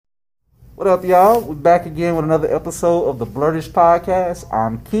What up, y'all? We're back again with another episode of the Blurtish Podcast.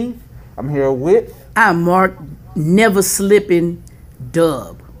 I'm Keith. I'm here with... I'm Mark, never slipping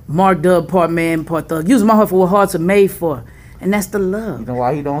Dub. Mark Dub, part man, part thug. Using my heart for what hearts are made for, and that's the love. You know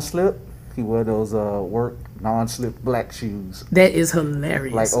why he don't slip? He wear those work non-slip black shoes. That is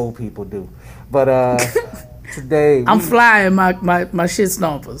hilarious. Like old people do. But today... I'm flying my shit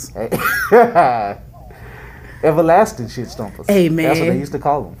stompers. Everlasting shit stompers. Hey, man. That's what they used to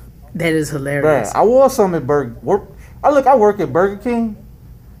call them. That is hilarious. Bruh, I wore some at I work at Burger King.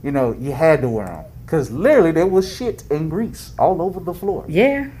 You know, you had to wear them. Because literally there was shit and grease all over the floor.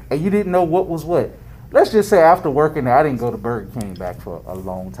 Yeah. And you didn't know what was what. Let's just say after working there, I didn't go to Burger King back for a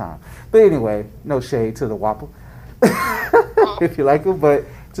long time. But anyway, no shade to the Whopper. If you like it. But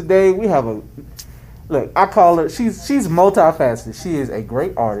today we have look, I call her, she's multifaceted. She is a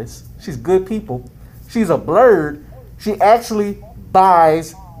great artist. She's good people. She's a blurred. She actually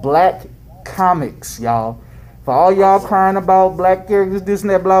buys black comics, y'all. For all y'all crying about black characters, this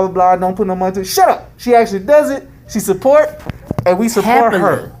and that, blah, blah, blah, don't put no money to it. Shut up. She actually does it. She support, and we support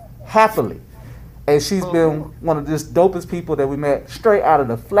her happily. And she's been one of the dopest people that we met straight out of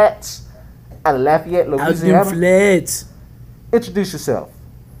the flats, out of Lafayette, Louisiana. Out of the flats. Introduce yourself.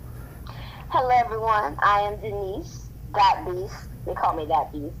 Hello, everyone. I am Denise, That Beast. They call me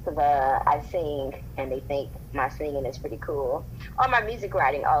That Beast because I sing, and they think my singing is pretty cool. Or my music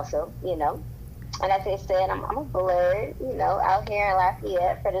writing also, you know. And as they said, I'm a blurred, you know, out here in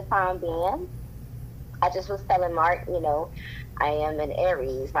Lafayette for the time being. I just was telling Mark, you know, I am an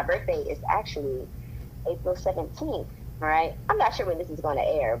Aries. My birthday is actually April 17th, right? I'm not sure when this is going to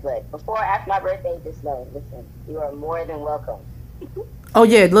air, but before or after my birthday, just know, listen, you are more than welcome. Oh,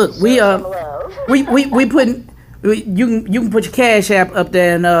 yeah, look, we putting... You can put your Cash App up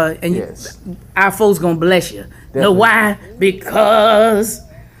there and yes. Our folks gonna bless you. Definitely. Know why? Because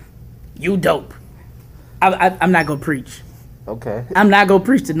you dope. I'm not gonna preach. Okay. I'm not gonna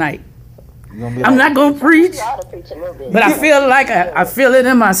preach tonight. I'm not gonna preach. But I feel like I feel it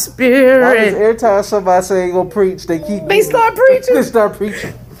in my spirit. Every time somebody say they gonna preach, they start preaching. They start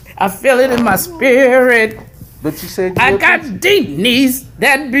preaching. I feel it in my spirit. But you said I got Denise,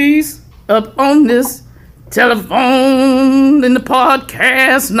 That Beast, up on this telephone in the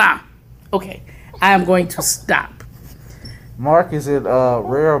podcast now. Okay, I am going to stop. Mark is in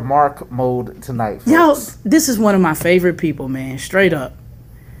rare Mark mode tonight, folks. Yo, this is one of my favorite people, man. Straight up.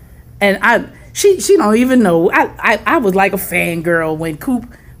 And she don't even know. I was like a fangirl when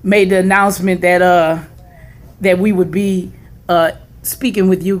Coop made the announcement that we would be speaking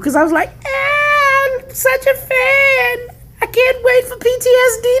with you, because I was like, I'm such a fan. I can't wait for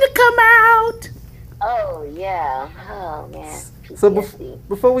PTSD to come out. Oh, yeah. Oh, man. So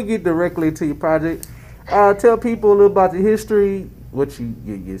before we get directly to your project, tell people a little about your history, what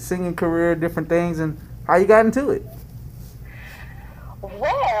your singing career, different things, and how you got into it.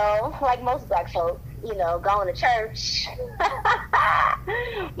 Well, like most black folk, you know, going to church.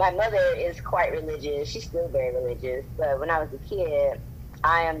 My mother is quite religious. She's still very religious. But when I was a kid,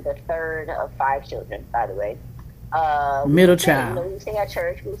 I am the third of 5 children, by the way. Middle child. You know, we sing at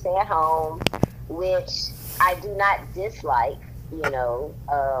church, we sing at home, which I do not dislike. You know,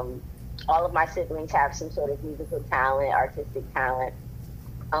 all of my siblings have some sort of musical talent, artistic talent.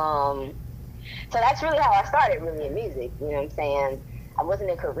 So that's really how I started really in music. You know what I'm saying? I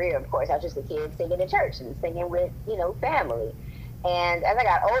wasn't a career, of course. I was just a kid singing in church and singing with, you know, family. And as I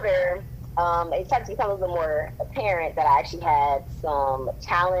got older, it started to become a little more apparent that I actually had some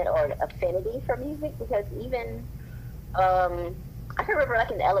talent or affinity for music, because even I can remember,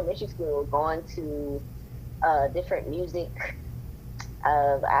 like, in elementary school, going to different music.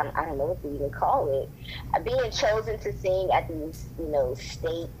 I don't know what to even call it. Being chosen to sing at these, you know,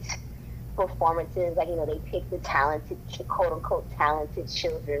 state performances, like, you know, they pick the talented, quote unquote, talented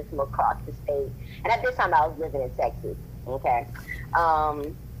children from across the state. And at this time, I was living in Texas. Okay.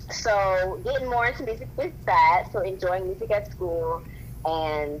 So getting more into music with that, so enjoying music at school,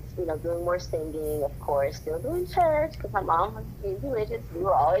 and, you know, doing more singing, of course, still doing church, because my mom was religious. We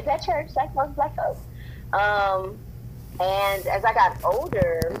were always at church, like most black folks. And as I got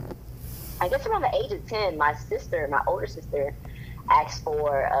older, I guess around the age of 10, my older sister, asked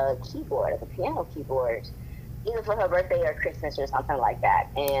for a keyboard, like a piano keyboard, either for her birthday or Christmas or something like that.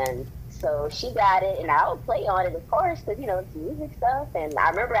 And so she got it, and I would play on it, of course, because, you know, it's music stuff. And I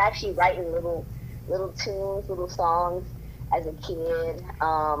remember actually writing little tunes, little songs as a kid.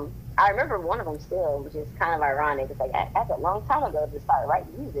 I remember one of them still, which is kind of ironic. It's like, that's a long time ago to start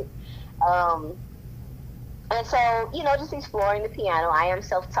writing music. And so, you know, just exploring the piano. I am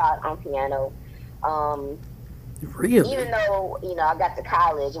self-taught on piano. Really? Even though, I got to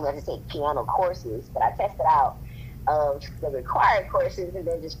college and we had to take piano courses, but I tested out of the required courses and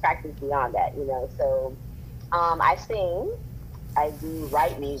then just practice beyond that, So I sing, I do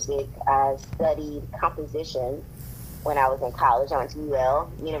write music, I studied composition when I was in college. I went to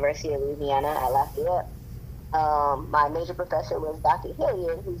UL, University of Louisiana at Lafayette. My major professor was Dr.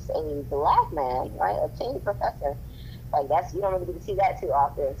 Hilliard, who's a black man, right? A tenured professor. Like you don't really get to see that too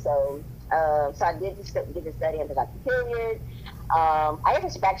often. So, so I did get to study under Dr. Hilliard. I guess I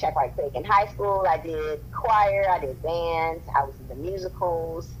should backtrack right quick. In high school, I did choir, I did bands, I was in the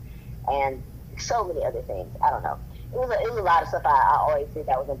musicals, and so many other things. I don't know. It was a lot of stuff I always did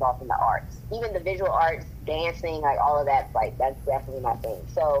that was involved in the arts. Even the visual arts, dancing, like all of that, like that's definitely my thing.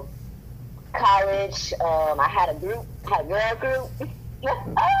 So college, I had a girl group.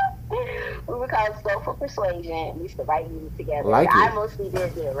 We were called Soulful Persuasion. We used to write music together. I mostly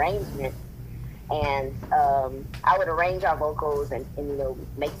did the arrangement, and I would arrange our vocals and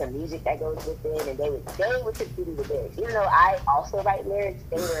make the music that goes with it. And they would typically do the lyrics. Even though I also write lyrics,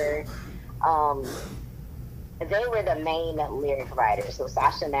 they were the main lyric writers. So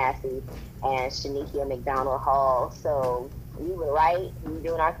Sasha Massey and Shanikia McDonald Hall. So we would write, we were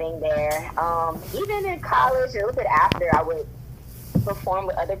doing our thing there. Even in college, a little bit after, I would perform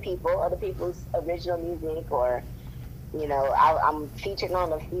with other people's original music, or I'm featured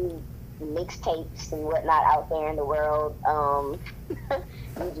on a few mixtapes and whatnot out there in the world.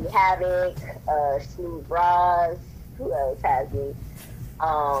 UG Havoc, Smooth Bras, who else has me?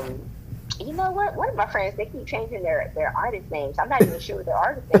 One of my friends, they keep changing their artist names. I'm not even sure what their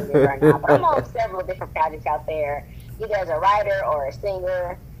artist name is right now, but I'm on several different projects out there, either as a writer or a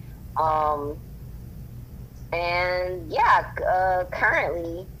singer. And yeah,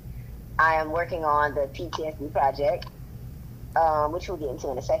 currently I am working on the PTSD project, which we'll get into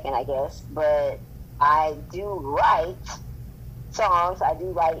in a second, I guess. But I do write songs. I do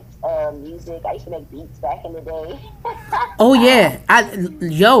write music. I used to make beats back in the day. Oh yeah,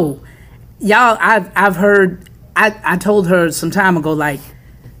 y'all. I've heard. I told her some time ago, like,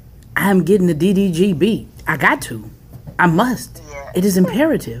 I'm getting the DDG beat. I got to. I must. Yeah. It is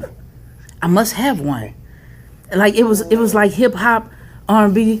imperative. I must have one. Like it was like hip hop,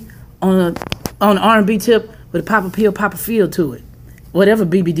 R&B on an R&B tip with a Papa Peel, Papa Feel to it. Whatever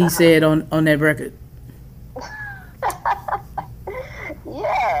BBD said on that record.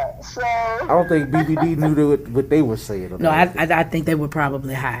 Yeah, so I don't think BBD knew what they were saying. No, I think they were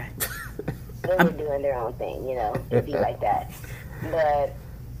probably high. They were doing their own thing, it'd be like that. But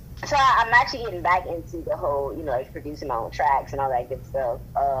so I'm actually getting back into the whole, like producing my own tracks and all that good stuff.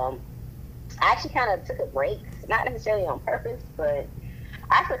 I actually kind of took a break, not necessarily on purpose, but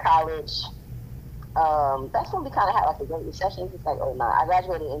after college, that's when we kind of had like a great recession. It's like, oh no, I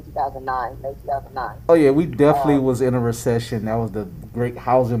graduated in 2009, late 2009. Oh yeah, we definitely was in a recession. That was the great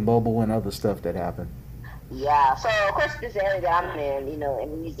housing bubble and other stuff that happened. Yeah, so of course this area that I'm in, in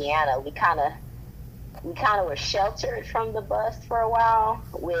Louisiana, we kind of were sheltered from the bust for a while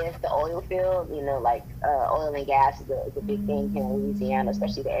with the oil field. Like oil and gas is a big thing here in Louisiana,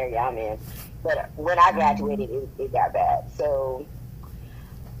 especially the area I'm in. But when I graduated, it got bad. So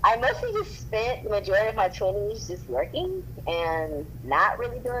I mostly just spent the majority of my 20s just working and not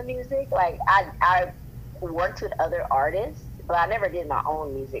really doing music. Like I worked with other artists, but I never did my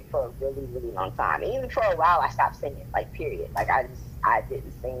own music for a really, really long time. And even for a while, I stopped singing, like period. Like I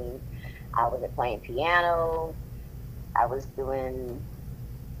didn't sing. I wasn't playing piano. I was doing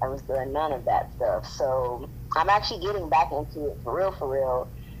none of that stuff. So I'm actually getting back into it for real,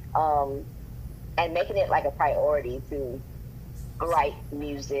 and making it like a priority to write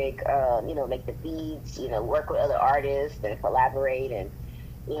music, make the beats, work with other artists and collaborate, and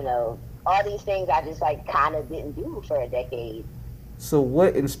all these things I just like kind of didn't do for a decade. So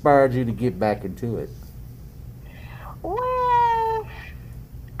what inspired you to get back into it? Well,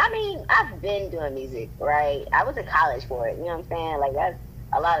 I mean, I've been doing music, right? I was in college for it, you know what I'm saying? Like, that's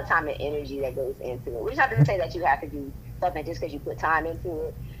a lot of time and energy that goes into it. Which not to say that you have to do something just because you put time into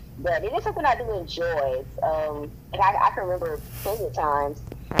it, but it is something I do enjoy. I can remember plenty of times,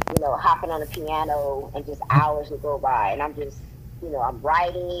 hopping on the piano and just hours would go by, and I'm just, I'm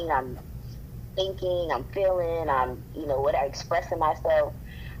writing, I'm thinking, I'm feeling, I'm, expressing myself.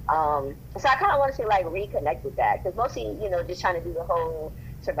 So I kind of want to like reconnect with that, because mostly, just trying to do the whole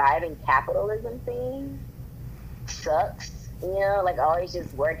surviving capitalism thing sucks. Like always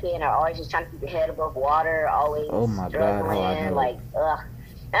just working, or always just trying to keep your head above water, always struggling, like ugh.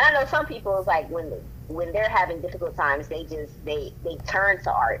 And I know some people, it's like when they're having difficult times, they turn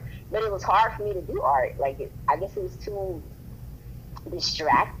to art. But it was hard for me to do art. Like I guess it was too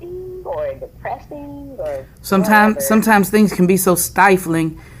distracting or depressing or Sometimes, whatever. sometimes things can be so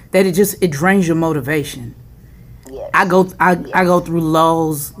stifling that it drains your motivation. Yes. I go through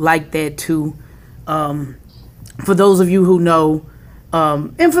lulls like that too. For those of you who know,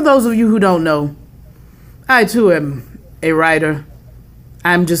 and for those of you who don't know, I too am a writer.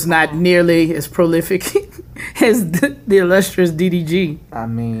 I'm just not nearly as prolific as the illustrious DDG. I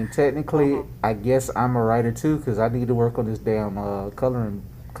mean, technically, I guess I'm a writer too because I need to work on this damn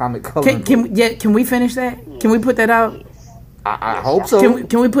comic coloring. Can we finish that? Can we put that out? Yes. I hope so.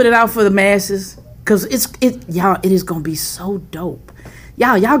 Can we put it out for the masses? Cause it is gonna be so dope.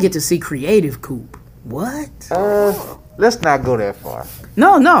 Y'all get to see creative Coop. What? Let's not go that far.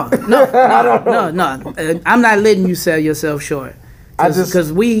 No. I'm not letting you sell yourself short.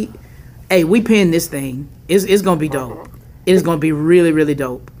 Because we pinned this thing. It's gonna be dope. It's gonna be really, really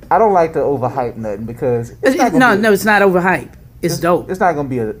dope. I don't like to overhype nothing because it's not it's not overhyped. It's dope. It's not gonna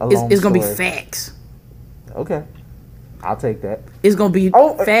be a long It's gonna be story. facts. Okay, I'll take that. It's gonna be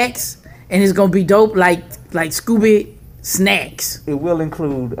facts, and it's gonna be dope like Scooby snacks. It will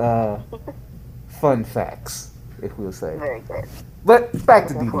include fun facts, if we'll say. Very good. But back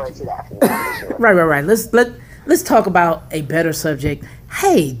to Looking DDG. forward to that for you, for sure. Right. Let's talk about a better subject.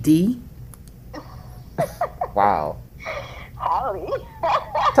 Hey D. Wow. Howdy.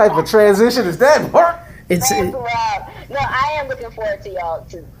 What type of transition is that, Mark? It's That's wild. No, I am looking forward to y'all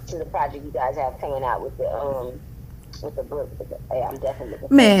to the project you guys have coming out with the book. Hey, I'm definitely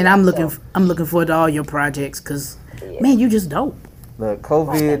looking. man. forward to I'm looking forward to all your projects because Yeah. man, you just dope. Look,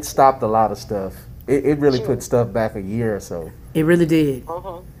 COVID stopped a lot of stuff. It really put stuff back a year or so. It really did.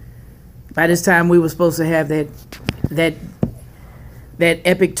 Mhm. By this time, we were supposed to have that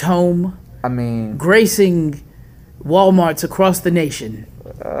epic tome I mean, gracing Walmarts across the nation,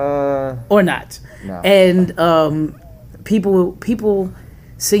 or not. no. And people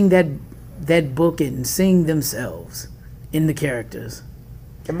sing that book and sing themselves in the characters.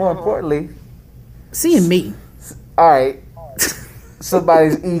 And more importantly, Seeing me. all right,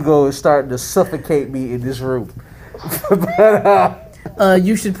 somebody's ego is starting to suffocate me in this room. But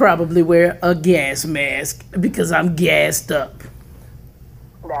You should probably wear a gas mask because I'm gassed up.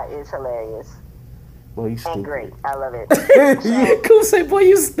 That is hilarious boy, you and stupid. great. I love it. Cool say, boy,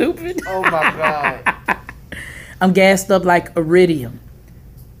 you stupid. Oh my god. I'm gassed up like iridium.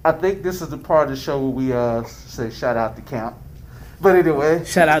 I think this is the part of the show where we say shout out to camp. But anyway,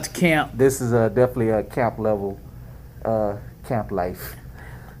 Shout out to Camp. this is definitely a camp level, camp life.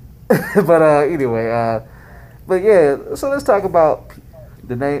 But anyway, but yeah, so let's talk about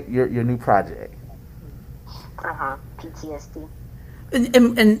the name, your new project. PTSD.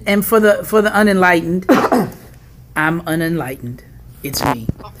 And for the unenlightened, I'm unenlightened. It's me.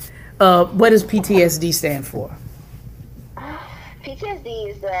 What does PTSD stand for? PTSD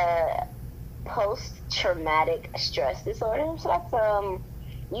is the post-traumatic stress disorder. So that's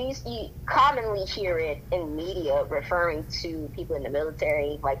you commonly hear it in media referring to people in the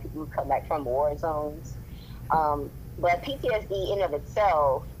military, like people who come back from war zones. But PTSD in of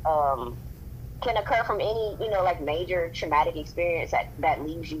itself can occur from any, like major traumatic experience that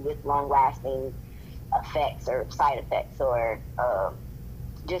leaves you with long-lasting effects or side effects or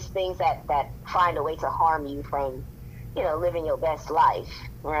just things that find a way to harm you from, living your best life,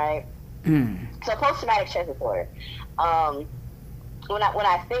 right? So post-traumatic stress disorder. When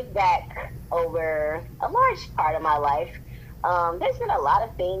I think back over a large part of my life, there's been a lot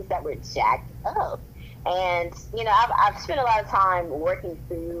of things that were jacked up. And, I've spent a lot of time working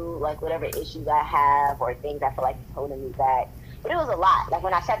through, like, whatever issues I have or things I feel like is holding me back. But it was a lot. Like,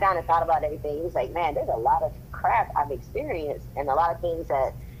 when I sat down and thought about everything, it was like, man, there's a lot of crap I've experienced and a lot of things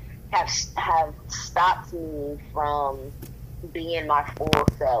that have stopped me from being my full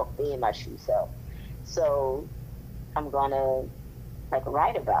self, being my true self. So I'm going to,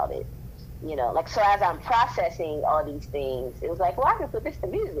 write about it. So as I'm processing all these things, it was like, well, I can put this to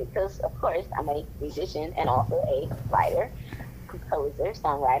music because, of course, I'm a musician and also a writer, composer,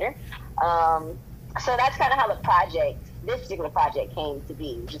 songwriter. So that's kind of how this particular project came to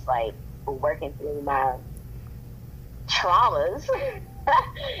be, just like working through my traumas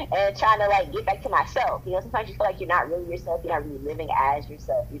and trying to get back to myself. Sometimes you feel like you're not really yourself, you're not really living as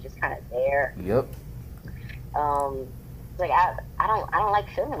yourself, you're just kind of there. Yep. I don't like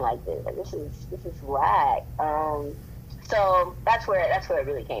feeling like this. This is whack. So that's where it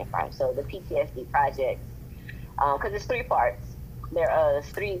really came from. So the PTSD project, because it's 3 parts. There are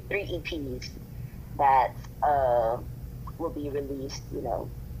three EPs that will be released,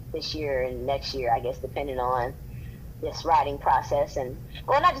 this year and next year, I guess, depending on this writing process and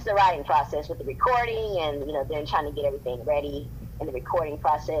not just the writing process, with the recording and then trying to get everything ready in the recording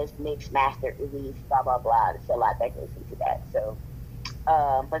process, mix, master, release, blah blah blah. There's a lot that goes into that. So,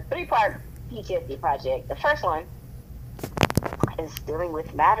 but 3-part PTSD project. The first one is dealing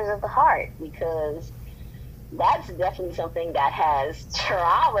with matters of the heart, because that's definitely something that has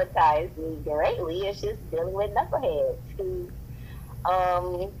traumatized me greatly. It's just dealing with knuckleheads who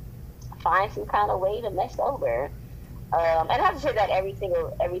find some kind of way to mess over. And I have to say that every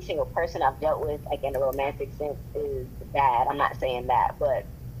single person I've dealt with, like in a romantic sense, is bad. I'm not saying that, but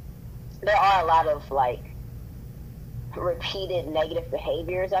there are a lot of like repeated negative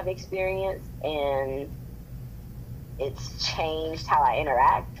behaviors I've experienced, and it's changed how I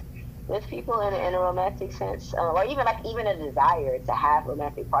interact with people in a romantic sense, or even a desire to have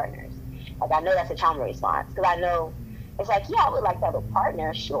romantic partners. Like, I know that's a trauma response, because I know it's like, yeah, I would like to have a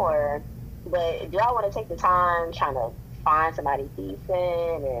partner, sure, but do I want to take the time trying to find somebody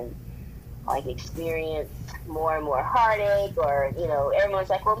decent and like experience more and more heartache? Or, you know, everyone's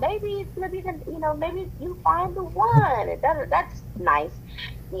like, well, maybe maybe you find the one, and that's nice.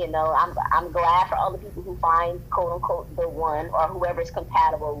 You know, I'm glad for all the people who find quote unquote the one, or whoever's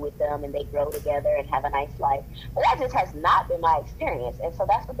compatible with them, and they grow together and have a nice life. But that just has not been my experience, and so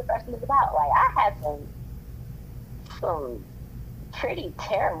that's what the question is about. Like, I had some pretty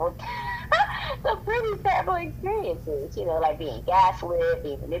terrible experiences, you know, like being gaslit,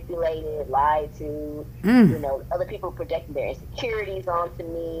 being manipulated, lied to, you know, other people projecting their insecurities onto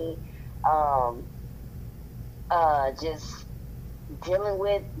me, just dealing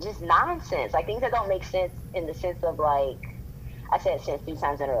with just nonsense, like things that don't make sense, in the sense of, like, I said sense 3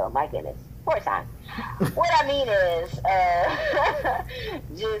 times in a row, my goodness, 4 times. What I mean is,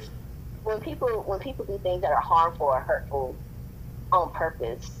 just when people do things that are harmful or hurtful on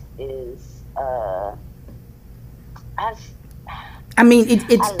purpose, is I mean,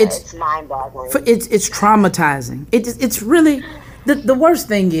 it's mind-boggling. It's traumatizing. It's really the worst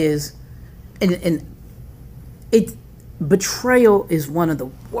thing is, and betrayal is one of the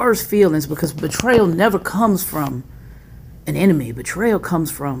worst feelings, because betrayal never comes from an enemy. Betrayal comes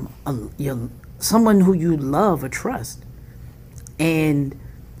from someone who you love or trust, and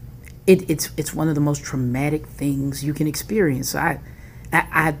it's one of the most traumatic things you can experience. So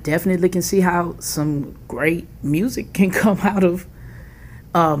I definitely can see how some great music can come out of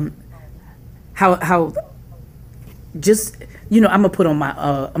how just, you know, I'm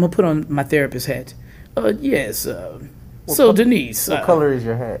gonna put on my therapist hat. Yes. So Denise, what color is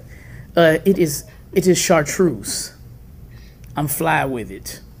your hat? It is chartreuse. I'm fly with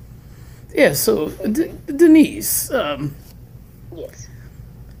it. Yeah. So Denise, yes.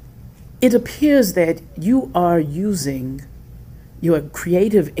 It appears that you are using your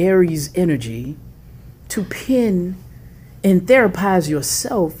creative Aries energy to pen and therapize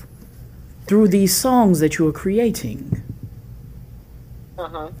yourself through these songs that you are creating.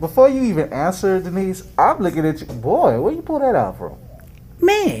 Before you even answer, Denise, I'm looking at you. Boy, where you pull that out from?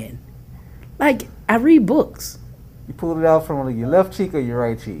 Man, like, I read books. You pulled it out from your left cheek or your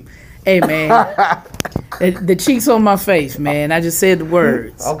right cheek? Hey, man, the cheeks on my face, man. I just said the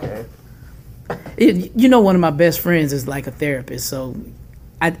words. Okay. You know, one of my best friends is like a therapist, so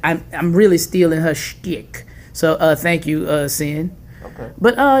I'm really stealing her shtick. So thank you, Sin. Okay.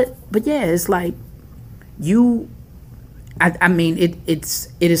 But yeah, it's like you. I mean, it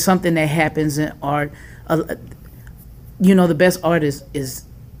is something that happens in art. You know, the best art is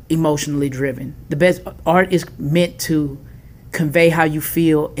emotionally driven. The best art is meant to convey how you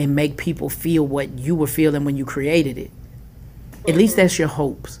feel and make people feel what you were feeling when you created it. At least that's your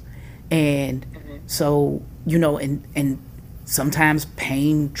hopes. And so, you know, and sometimes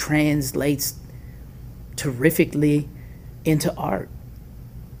pain translates terrifically into art.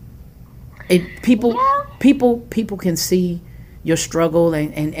 People can see your struggle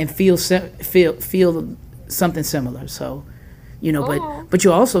and feel something similar. So, you know, but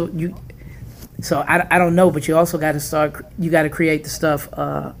you also so I don't know, but you also got to create the stuff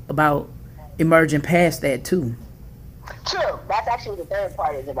about emerging past that too. True. That's actually what the third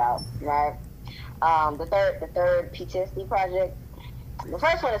part is about, right? The third PTSD project. The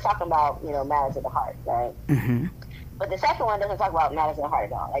first one is talking about, you know, matters of the heart, right? Mm-hmm. But the second one doesn't talk about matters of the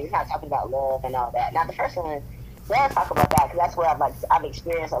heart at all. Like, it's not talking about love and all that. Now, the first one does talk about that, because that's where I've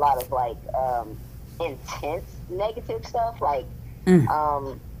experienced a lot of intense negative stuff, like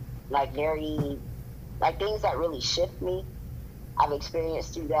very, like, things that really shift me. I've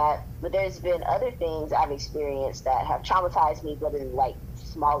experienced through that. But there's been other things I've experienced that have traumatized me, but in like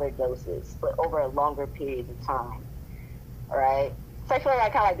smaller doses, but over a longer period of time. Right? So I feel like I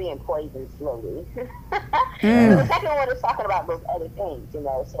kind of like being poisoned slowly. The second one is talking about those other things, you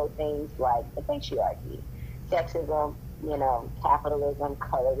know, so things like the patriarchy, sexism, capitalism,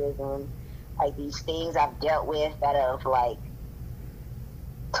 colorism, like these things I've dealt with that have like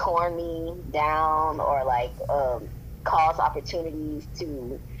torn me down or like caused opportunities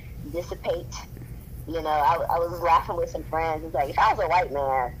to dissipate. I was laughing with some friends. It's like if I was a white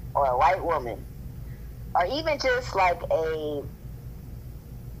man or a white woman, or even just like even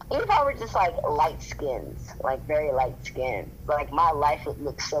if I were just like light skins, like very light skinned, like my life would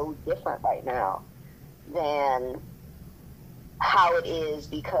look so different right now than how it is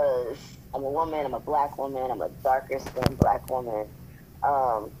because I'm a woman, I'm a black woman, I'm a darker skinned black woman.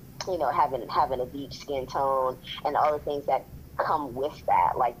 Having a deep skin tone and all the things that come with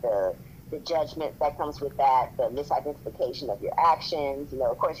that, like the judgment that comes with that, the misidentification of your actions.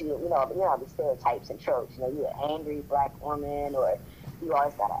 Of course, the stereotypes and tropes. You're an angry black woman, or you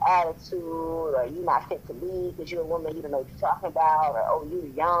always got an attitude, or you're not fit to lead because you're a woman, you don't know what you're talking about, or oh, you're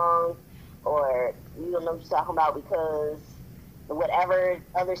young, or you don't know what you're talking about because whatever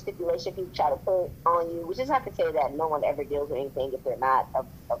other stipulation people try to put on you, which is not to say that no one ever deals with anything if they're not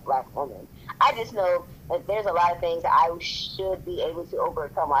a black woman. I just know that there's a lot of things that I should be able to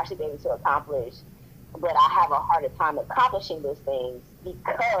overcome, or I should be able to accomplish, but I have a harder time accomplishing those things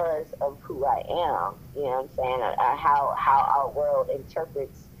because of who I am. You know what I'm saying? How our world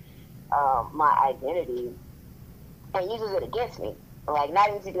interprets my identity and uses it against me. Like, not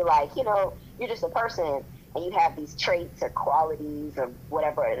even to be like, you're just a person and you have these traits or qualities or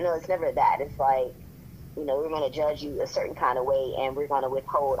whatever. No, it's never that. It's like, we're going to judge you a certain kind of way and we're going to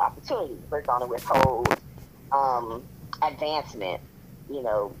withhold opportunity. We're going to withhold advancement,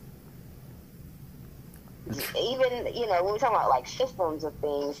 Even, when we talk about like systems of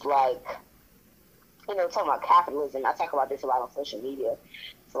things like, talking about capitalism, I talk about this a lot on social media.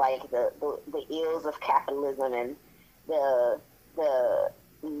 It's like the ills of capitalism and the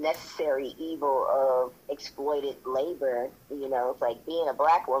necessary evil of exploited labor. It's like being a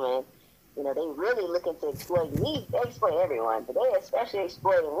black woman, they really looking to exploit me. They exploit everyone, but they especially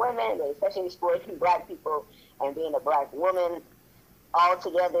exploiting women. They especially exploiting black people, and being a black woman all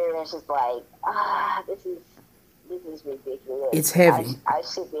together. And it's just like, this is ridiculous. It's heavy. I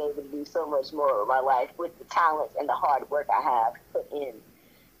should be able to do so much more with my life with the talents and the hard work I have put in.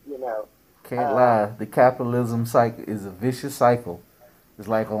 Can't lie. The capitalism cycle is a vicious cycle. It's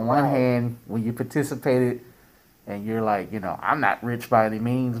like on one hand, when you participated and you're like, I'm not rich by any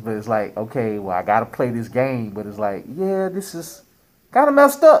means, but it's like, okay, well, I got to play this game. But it's like, yeah, this is kind of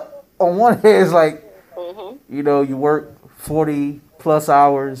messed up. On one hand, it's like, you work 40 plus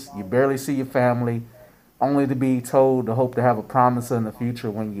hours, you barely see your family, only to be told to hope to have a promise in the future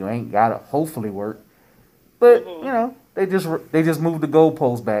when you ain't got to hopefully work. But, they just move the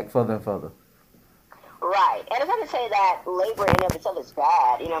goalposts back further and further. Right. And it's not to say that labor in and of itself is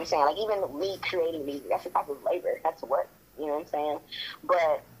bad, you know what I'm saying? Like, even me creating music, that's a type of labor. That's work, you know what I'm saying?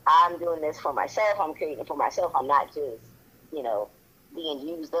 But I'm doing this for myself. I'm creating it for myself. I'm not just, being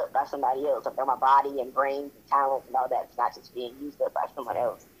used up by somebody else. I've got my body and brains and talents and all that. It's not just being used up by someone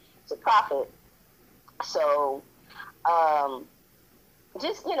else to profit. So,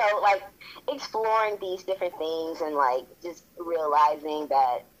 just, like, exploring these different things and, like, just realizing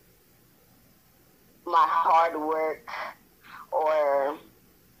that my hard work or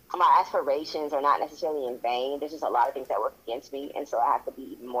my aspirations are not necessarily in vain. There's just a lot of things that work against me, and so I have to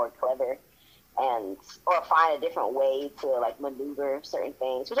be even more clever or find a different way to like maneuver certain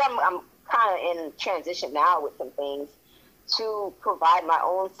things, which I'm kind of in transition now with some things to provide my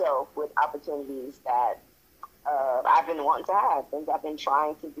own self with opportunities that I've been wanting to have, things I've been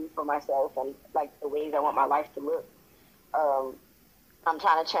trying to do for myself, and like the ways I want my life to look. I'm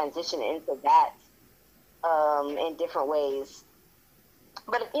trying to transition into that in different ways.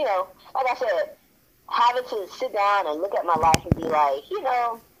 But, like I said, having to sit down and look at my life and be like,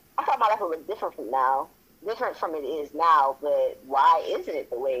 I thought my life would look different from it is now, but why isn't it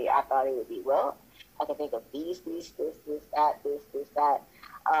the way I thought it would be? Well, I can think of this, that, these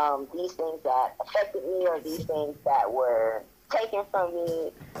things that affected me or these things that were taken from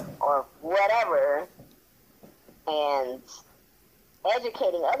me or whatever, and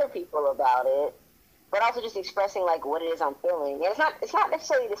educating other people about it, but also just expressing like what it is I'm feeling. And it's not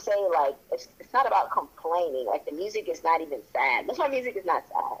necessarily to say like it's not about complaining. Like the music is not even sad. That's why music is not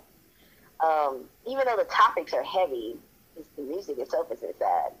sad. Even though the topics are heavy, the music itself isn't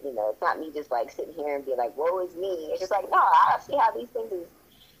sad. It's not me just like sitting here and being like, "Woe is me." It's just like, no, I see how these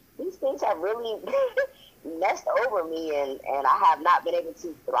things have really messed over me, and I have not been able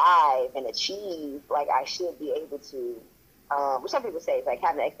to thrive and achieve like I should be able to which some people say is like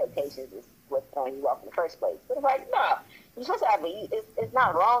having expectations is what's throwing you off in the first place. But it's like, no, you're supposed to have. It's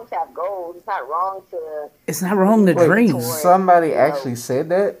not wrong to have goals. It's not wrong to. It's not wrong to Wait, dream. somebody actually said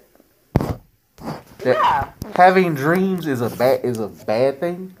that. Yeah. Having dreams is a bad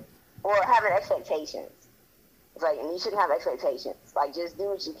thing. Or having expectations. It's like, and you shouldn't have expectations. Like, just do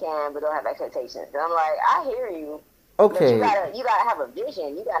what you can, but don't have expectations. And I'm like, I hear you. Okay. But you gotta have a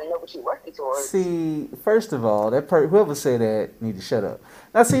vision. You gotta know what you're working towards. See, first of all, whoever said that need to shut up.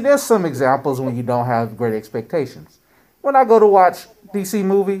 Now, see, there's some examples when you don't have great expectations. When I go to watch DC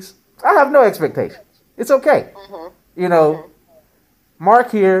movies, I have no expectations. It's okay. You know,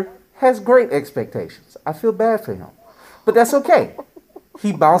 Mark here has great expectations. I feel bad for him, but that's okay.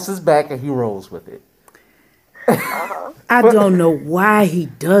 He bounces back and he rolls with it. I don't know why he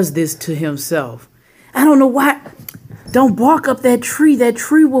does this to himself. I don't know why. Don't bark up that tree. That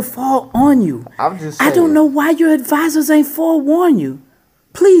tree will fall on you. I'm just saying. I don't know why your advisors ain't forewarn you.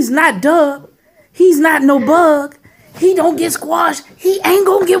 Please, not Dub. He's not no bug. He don't get squashed. He ain't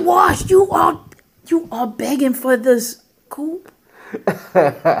gonna get washed. You are begging for this, Coop.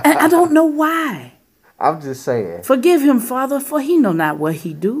 And I don't know why. I'm just saying. Forgive him, Father, for he know not what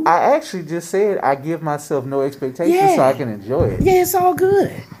he do. I actually just said I give myself no expectations so I can enjoy it. Yeah, it's all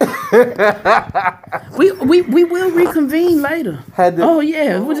good. we will reconvene later.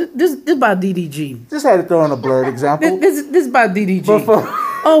 This about DDG. Just had to throw in a blurred example. This about DDG.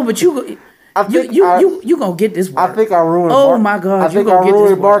 But you gonna get this work. I think I ruined. Oh my God! I think I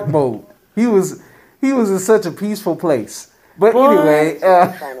ruined Mark mode. He was in such a peaceful place. But anyway,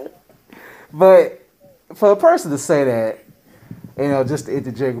 but for a person to say that, you know, just to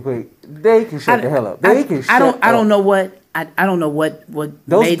interject quick, they can shut the hell up. They can shut up. I don't know what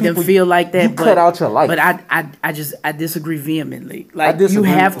made them feel like that. You cut out your life. But I disagree vehemently. Like you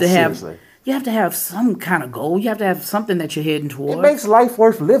have to have some kind of goal. You have to have something that you're heading towards. It makes life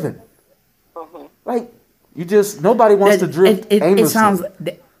worth living. Like nobody wants to drift aimlessly. It sounds.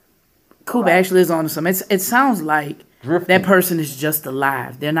 Coop actually is on to something. It sounds like drifting. That person is just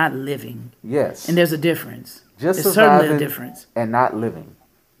alive. They're not living. Yes. And there's a difference. Just there's surviving certainly a difference. And not living.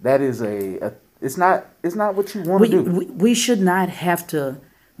 That is it's not what you want to do. We should not have to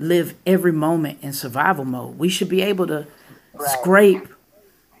live every moment in survival mode. We should be able to scrape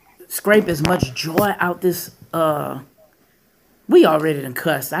as much joy out this we already done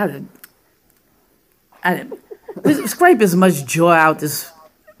cussed. We scrape as much joy out this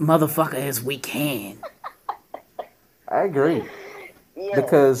motherfucker as we can. I agree. Yeah.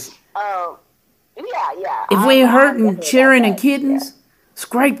 Because if we ain't hurting, cheering, and kittens,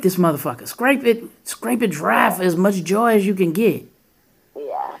 scrape this motherfucker. Scrape it dry for as much joy as you can get.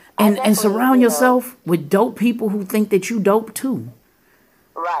 Yeah. And surround yourself with dope people who think that you dope too.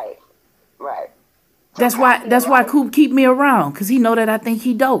 Right. That's why Coop keep me around, because he know that I think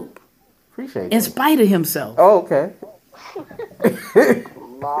he dope. Appreciate it. In spite of himself. Oh, okay.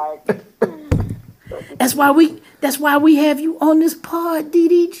 That's why we have you on this pod,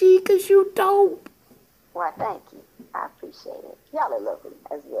 DDG, because you dope. Well, thank you. I appreciate it. Y'all are lovely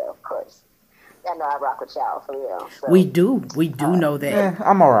as well, of course. Y'all know I rock with y'all for real. So. We do know that. Yeah,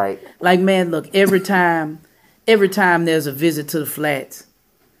 I'm all right. Like, man, look, every time there's a visit to the flats,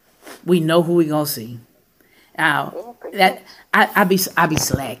 we know who we gonna see. Now, I be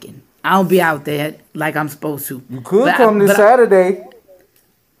slacking. I don't be out there like I'm supposed to. You could come this Saturday.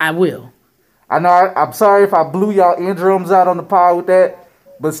 I will. I know. I'm sorry if I blew y'all eardrums out on the pod with that,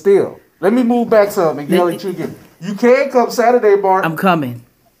 but still, let me move back some and yell at you again. You can come Saturday, Mark. I'm coming.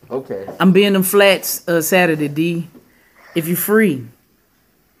 Okay. I'm being in flats Saturday, D. If you're free.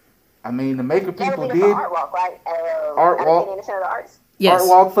 I mean, the Maker people did Art Walk, right? Art Walk. In the Center of the Arts. Yes. Art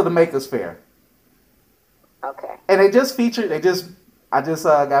Walk for the Makers Fair. Okay. And I just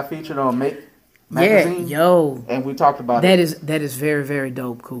got featured on Make Magazine. Yeah, yo. And we talked about that. That is very, very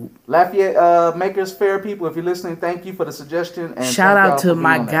dope, Coop. Lafayette Makers Fair people, if you're listening, thank you for the suggestion. And shout out to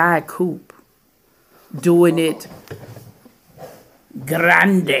my guy, Coop. Doing it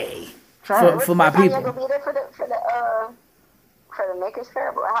grande for my people. Y'all gonna be there for the Makers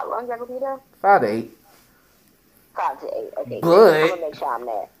Fair? How long y'all gonna be there? 5 to 8. 5 to 8. Okay. But I'm gonna make sure I'm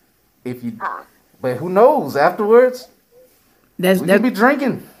there. But who knows? Afterwards, we could be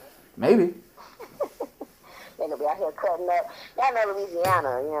drinking. Maybe. They're gonna be out here cutting up. Y'all know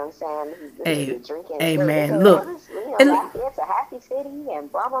Louisiana, you know what I'm saying? Drinking. Hey man, look. It's a happy city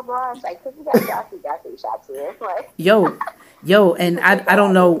and blah blah blah. It's like, we got 3 shots here. Like. Yo, and I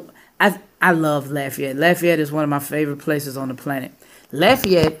don't know. I love Lafayette. Lafayette is one of my favorite places on the planet.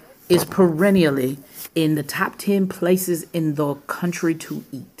 Lafayette is perennially in the top 10 places in the country to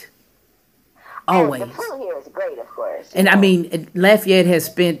eat. Always. And the food here is great, of course. course. And I mean, Lafayette has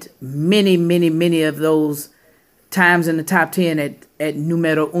spent many of those times in the top 10 at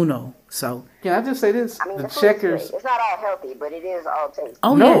numero uno. So Can I just say this? I mean, The the food is checkers. great. It's not all healthy, but it is all tasty.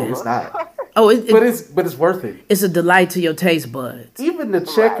 oh No, yeah, it's not. oh But it's worth it. it's a delight to your taste buds. Even the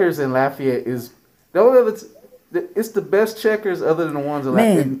checkers in Lafayette is the only other. It's the best checkers other than the ones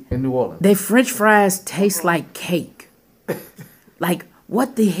in New Orleans. They French fries taste like cake. Like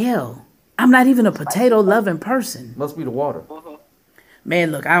what the hell? I'm not even a potato loving person. Must be the water.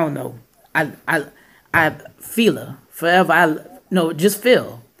 Man, look, I don't know. I feel her forever. Just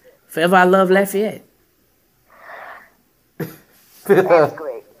feel. Forever, I love Lafayette. That's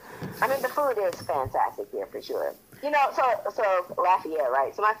great. I mean, the food is fantastic here for sure. You know, so Lafayette,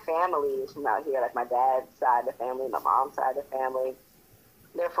 right? So my family is from out here, like my dad's side of the family, my mom's side of the family.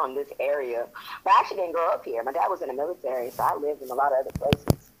 They're from this area. But I actually didn't grow up here. My dad was in the military, so I lived in a lot of other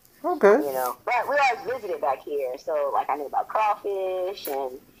places. Okay. You know, but we always visited back here. So, like, I knew about crawfish,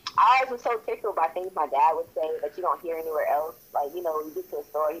 and I always was so tickled by things my dad would say that you don't hear anywhere else. Like, you know, you get to a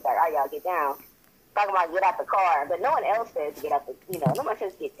store, he's like, all right, y'all, get down. Talking about get out the car. But no one else says get out the, no one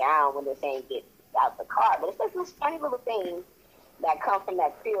says get down when they're saying get out the car. But it's like those funny little things that come from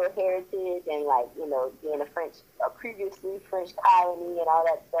that Creole heritage and, like, being a previously French colony and all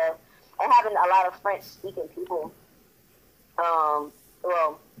that stuff. And having a lot of French-speaking people,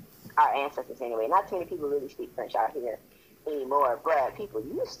 well, our ancestors anyway. Not too many people really speak French out here anymore, but people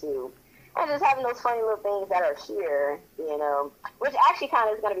used to. And just having those funny little things that are here, which actually kind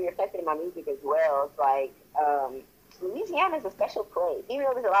of is going to be reflected in my music as well. It's like, Louisiana is a special place. Even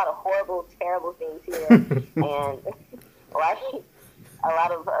though there's a lot of horrible, terrible things here, and like a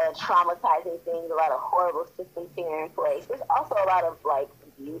lot of traumatizing things, a lot of horrible systems here in place, there's also a lot of, like,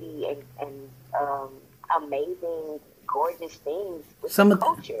 beauty and amazing, gorgeous things with Some the of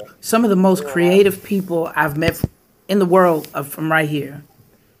culture. Some of the most creative people I've met in the world are from right here.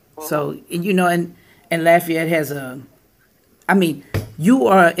 So, and Lafayette has you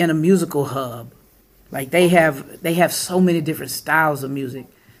are in a musical hub. Like they have so many different styles of music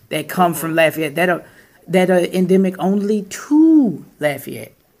that come from Lafayette that are endemic only to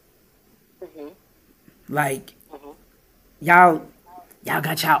Lafayette. Like y'all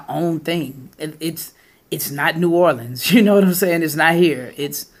got your own thing. It's not New Orleans. You know what I'm saying? It's not here.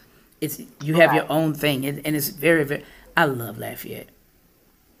 It's you have your own thing, and it's very, very. I love Lafayette.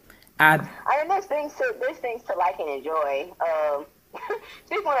 I mean, there's things to like and enjoy.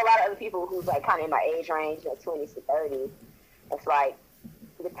 Speaking with a lot of other people who's, like, kind of in my age range, 20s to 30s, it's like,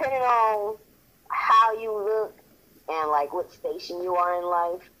 depending on how you look and, like, what station you are in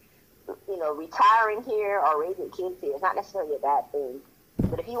life, retiring here or raising kids here is not necessarily a bad thing.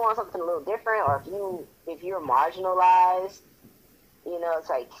 But if you want something a little different, or if you're marginalized, it's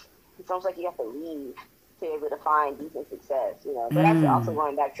like, it's almost like you have to leave to be able to find decent success, But that's also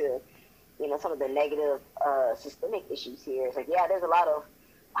going back to, some of the negative systemic issues here. It's like, yeah, there's a lot of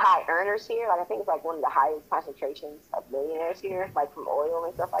high earners here. Like, I think it's like one of the highest concentrations of millionaires here, like from oil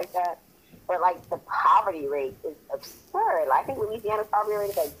and stuff like that. But, like, the poverty rate is absurd. Like, I think Louisiana's poverty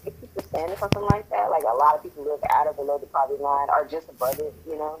rate is like 60% or something like that. Like, a lot of people live at or below the poverty line or just above it,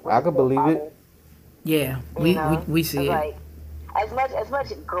 I can believe it. Yeah, we see it. Like, as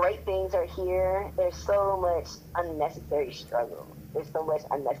much great things are here, there's so much unnecessary struggle. There's so much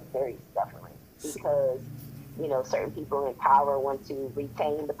unnecessary suffering because, certain people in power want to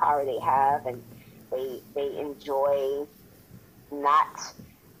retain the power they have, and they enjoy not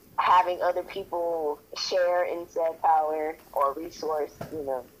having other people share in said power or resource,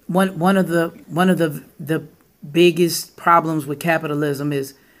 One of the biggest problems with capitalism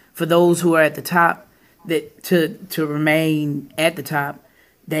is for those who are at the top, that to remain at the top,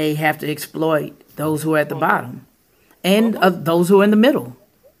 they have to exploit those who are at the bottom, and those who are in the middle.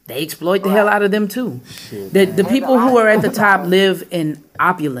 They exploit the hell out of them too. The people who are at the top live in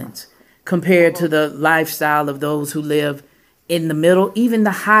opulence compared to the lifestyle of those who live in the middle. Even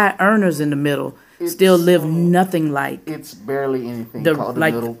the high earners in the middle still live nothing like. It's barely anything called the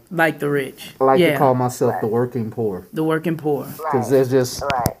middle. Like the rich. I like to call myself the working poor. The working poor. Because there's just,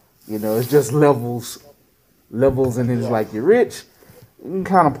 it's just levels, and then it's like you're rich, and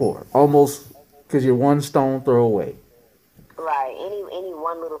kind of poor, almost because you're one stone throw away. Right. Any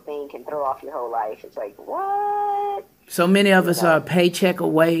one little thing can throw off your whole life. It's like, what? So many of us are a paycheck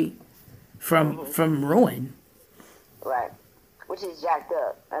away from ruin. Right. Which is jacked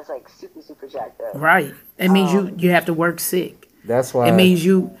up. That's like super, super jacked up. Right. It means you have to work sick. That's why. It means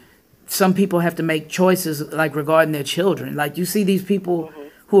some people have to make choices, like, regarding their children. Like, you see these people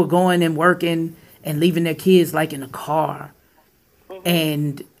who are going and working and leaving their kids, like, in a car.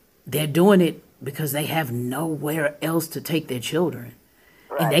 And they're doing it because they have nowhere else to take their children.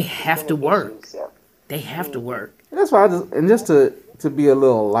 Right. And they have to work. Issues, yeah. They have to work. And that's why just to be a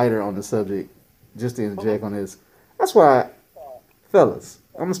little lighter on the subject, just to interject on this, that's why, fellas,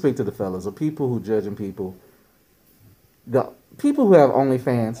 I'm gonna speak to the fellas, or people who judging people, the people who have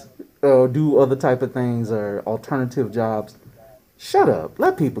OnlyFans, do other type of things or alternative jobs. Shut up.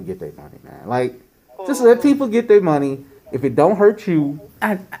 Let people get their money, man. Like, just let people get their money. If it don't hurt you,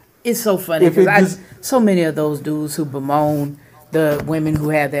 It's so funny because so many of those dudes who bemoan the women who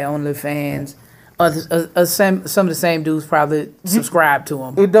have their OnlyFans, some of the same dudes probably subscribe to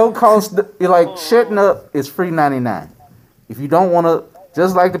them. it don't cost. You're like shutting up is free 99. If you don't want to,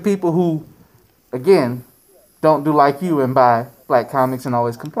 just like the people who, again, don't do like you and buy black comics and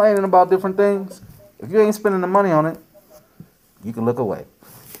always complaining about different things. If you ain't spending the money on it, you can look away.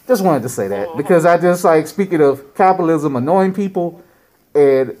 Just wanted to say that because I just like, speaking of capitalism annoying people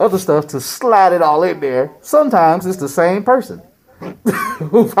and other stuff, to slide it all in there. Sometimes it's the same person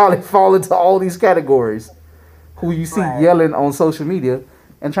who probably fall into all these categories, who you see yelling on social media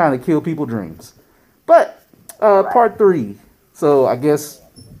and trying to kill people's dreams. But part 3. So I guess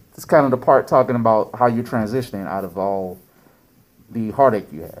it's kind of the part talking about how you're transitioning out of all the heartache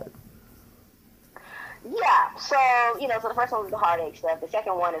you had. Yeah, so, so the first one was the heartache stuff. The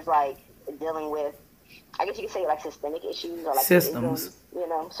second one is, like, dealing with, I guess you could say, like, systemic issues or, like, Systems. The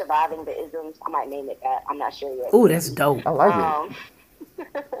isms, surviving the isms. I might name it that. I'm not sure yet. Ooh, that's dope. I like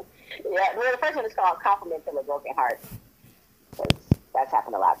it. Yeah, well, the first one is called Compliment to a Broken Heart. That's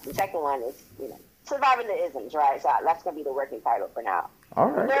happened a lot. The second one is, surviving the isms, right? So that's going to be the working title for now. All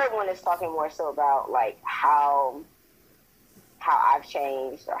right. The third one is talking more so about, like, how I've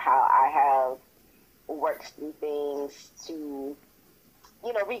changed or how I have worked through things to,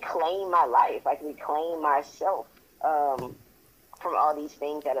 reclaim my life, like reclaim myself from all these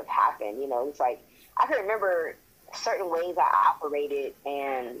things that have happened. It's like I can remember certain ways I operated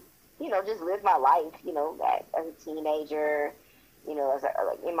and, just lived my life, as a teenager,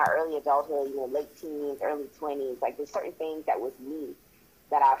 like in my early adulthood, late teens, early 20s, like there's certain things that was me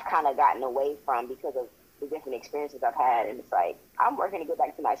that I've kind of gotten away from because of the different experiences I've had. And it's like, I'm working to get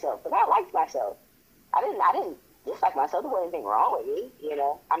back to myself because I liked myself. I didn't dislike myself. There wasn't anything wrong with me,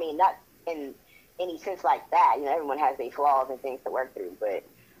 I mean, not in any sense like that. Everyone has their flaws and things to work through, but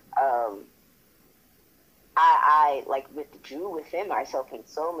I like withdrew within myself in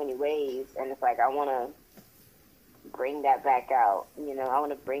so many ways, and it's like I want to bring that back out. I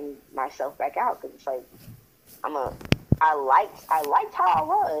want to bring myself back out because it's like I liked how I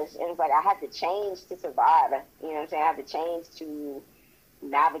was, and it's like I had to change to survive. You know what I'm saying? I had to change to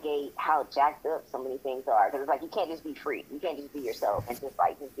navigate how jacked up so many things are, because it's like you can't just be free. You can't just be yourself and just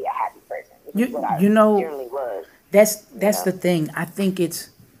be a happy person. Which is what I generally was. That's the thing. I think it's,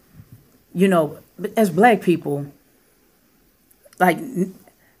 as black people, like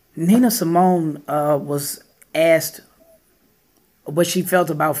Nina Simone was asked what she felt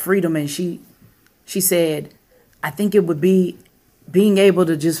about freedom, and she said, I think it would be being able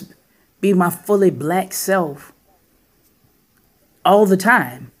to just be my fully black self all the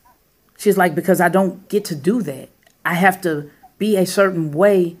time. She's like, because I don't get to do that. I have to be a certain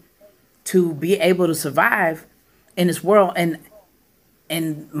way to be able to survive in this world, and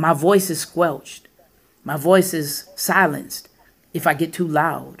my voice is squelched. My voice is silenced if I get too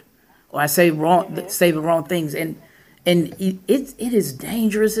loud or I say the wrong things. And it is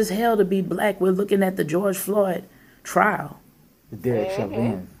dangerous as hell to be black. We're looking at the George Floyd trial. The Derek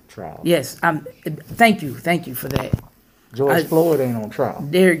Chauvin trial. Yes, thank you for that. George Floyd ain't on trial.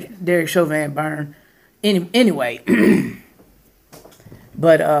 Derek Chauvin burned. Anyway,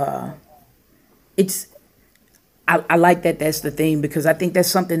 but it's I like that that's the theme, because I think that's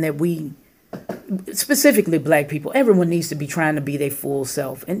something that we, specifically black people, everyone needs to be trying to be their full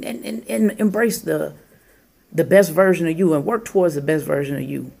self and embrace the best version of you and work towards the best version of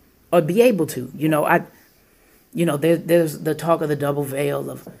you, or be able to. There's the talk of the double veil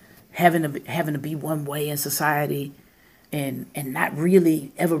of having to be one way in society and not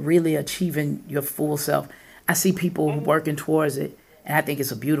really ever really achieving your full self. I see people working towards it, and I think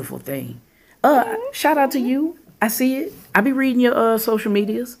it's a beautiful thing. Shout out to you. I see it. I be reading your social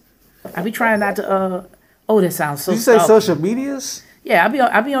medias. I be trying not to. Oh, that sounds so. Did you say social medias? Yeah,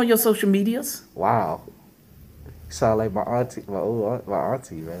 I be on your social medias. Wow, you sound like my auntie, my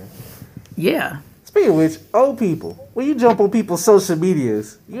auntie, man. Yeah. Speaking of which, old people, when you jump on people's social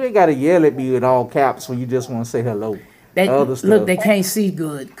medias, you ain't gotta yell at me in all caps when you just want to say hello. Look, they can't see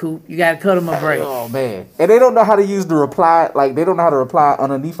good, Coop. You gotta cut them a break. Oh man, and they don't know how to use the reply. Like, they don't know how to reply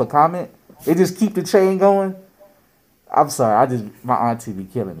underneath a comment. They just keep the chain going. I'm sorry. My auntie be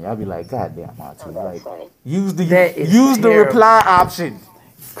killing me. I be like, God damn, auntie, Oh, that's like funny. use the That is use the terrible. reply option.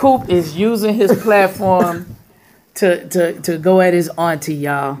 Coop is using his platform to go at his auntie,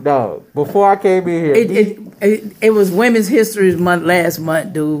 y'all. No, before I came in here, It was Women's History Month last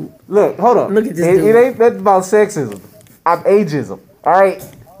month, dude. look, hold on. Look at this It dude. ain't nothing about sexism. I'm ageism. All right.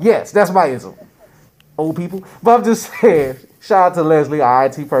 Yes, that's my ism. Old people. But I'm just saying. Shout out to Leslie, our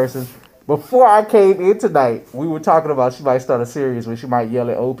IT person. Before I came in tonight, we were talking about she might start a series where she might yell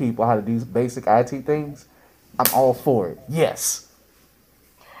at old people how to do basic IT things. I'm all for it. Yes.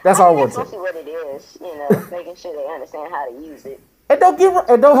 That's all I want That's to mostly say. what it is, making sure they understand how to use it. And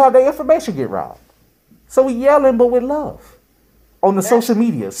don't have their information get robbed. So we yelling, but with love on the social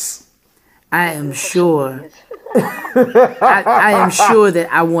medias. I am sure. I am sure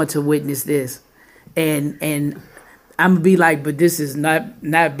that I want to witness this, and I'm gonna be like, but this is not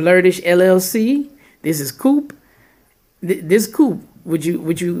Blurtish LLC. This is Coop. This Coop. Would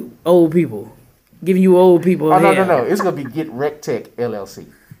you old people giving you old people? Oh no, hell. no. It's gonna be Get Rec Tech LLC.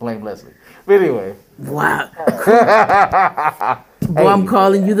 Blame Leslie. But anyway. Wow. Boy, I'm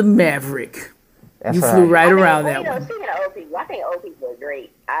calling you the Maverick. That's You all flew right I mean, around well, that one. speaking of old people, I think old people are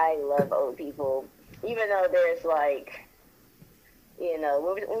great. I love old people, even though there's like, when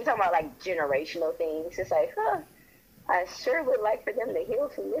we talk about like generational things, it's like, I sure would like for them to heal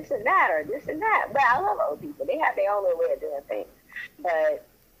from this and that or this and that. But I love old people. They have their own little way of doing things. But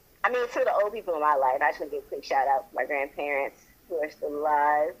I mean, to the old people in my life, I just want to give a quick shout out to my grandparents who are still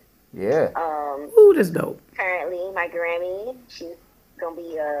alive. Yeah. Ooh, that's dope. Currently, my Grammy, she's gonna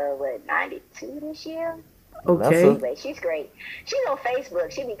be 92 this year. Okay. Anyway, she's great. She's on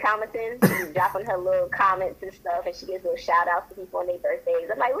Facebook. She be commenting. She be dropping her little comments and stuff, and she gives little shout outs to people on their birthdays.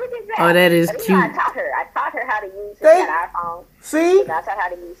 I'm like, look at that. Oh, that is but, cute. I taught her. I taught her how to use that iPhone. See? I taught her how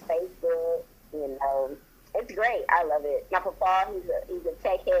to use Facebook. It's great. I love it. My papa, he's a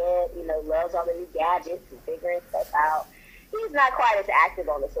tech head. Loves all the new gadgets and figuring stuff out. He's not quite as active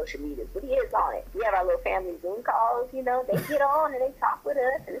on the social medias, but he is on it. We have our little family Zoom calls, they get on and they talk with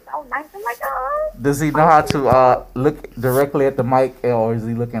us, and it's all nice. I'm like, oh. Does he know how to look directly at the mic, or is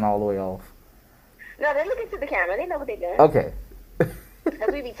he looking all the way off? No, they're looking to the camera. They know what they're doing. Okay. Because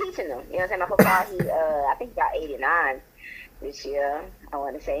we be teaching them. You know what I'm saying? My papa, I think he got 89 this year. I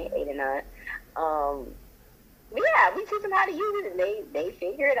want to say 89. But yeah, we teach them how to use it, and they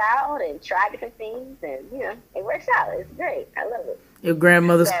figure it out and try different things, and it works out. It's great. I love it. Your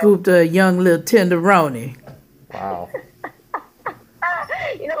grandmother scooped a young little tenderoni. Wow.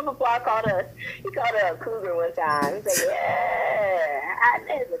 My papa called her. He called her a cougar one time. He said, "Yeah,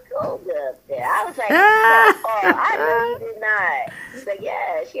 there's a cougar up there." I was like, "Oh, I know you did not." He's like,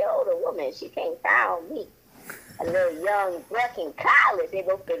 "Yeah, she an older woman. She came found me, a little young buck in college. They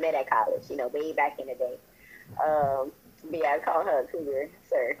both met at college, way back in the day." But yeah, I call her a cougar.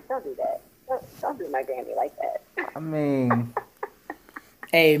 Sir, don't do that. Don't do my Grammy like that. I mean,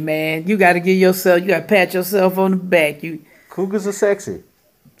 Hey man, you got to pat yourself on the back. cougars are sexy.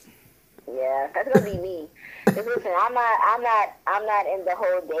 Yeah, that's gonna be me. 'Cause listen, I'm not in the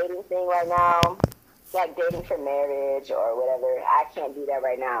whole dating thing right now, like dating for marriage or whatever. I can't do that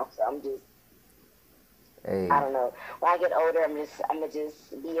right now. So I'm just, Hey. I don't know. When I get older, I'm gonna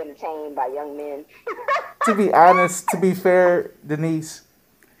just be entertained by young men. To be honest, to be fair, Denise,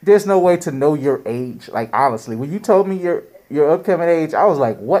 there's no way to know your age. Like honestly, when you told me your upcoming age, I was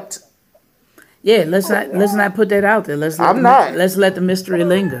like, what? Yeah, let's not put that out there. Let's let the mystery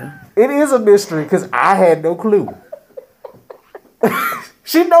linger. It is a mystery because I had no clue.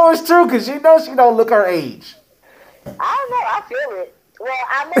 She knows it's true because she knows she don't look her age. I don't know. I feel it. Well,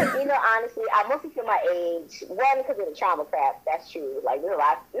 honestly, I mostly feel my age. One, because of the trauma crap. That's true. Like, there's a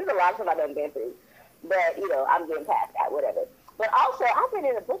lot of stuff I've done been through. But, I'm getting past that, whatever. But also, I've been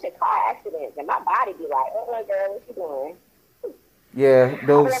in a bunch of car accidents, and my body be like, girl, what you doing? Yeah, I'm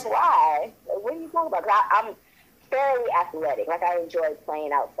those. like, why? What are you talking about? 'Cause I'm fairly athletic. Like, I enjoy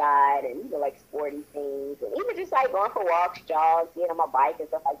playing outside and, like, sporty things. And even just, like, going for walks, jogs, getting on my bike and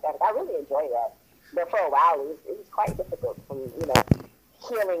stuff like that. I really enjoy that. But for a while, it was quite difficult from,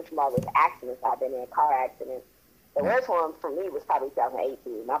 healing from all those accidents I've been in, car accidents. The worst one for me was probably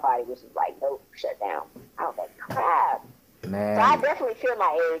 2018. My body was just like, nope, shut down. I was like, crap. Man. So I definitely feel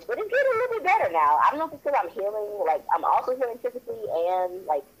my age, but it's getting a little bit better now. I don't know if it's because I'm healing, like, I'm also healing physically and,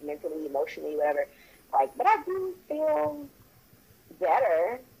 like, mentally, emotionally, whatever. Like, but I do feel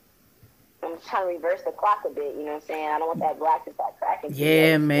better. I'm just trying to reverse the clock a bit, you know what I'm saying? I don't want that black to start cracking.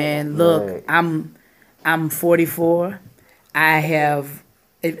 Yeah, man. Look, I'm 44. I have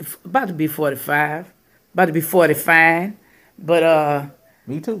about to be 45. About to be 45. But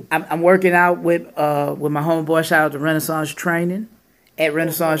Me too. I'm working out with my homeboy. Shout out to Renaissance Training at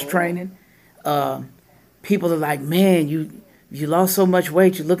Renaissance Training. People are like, man, you lost so much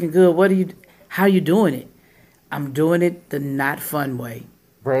weight. You're looking good. How you doing it? I'm doing it the not fun way.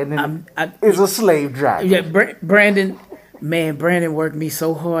 Brandon is a slave driver. Yeah, Brandon worked me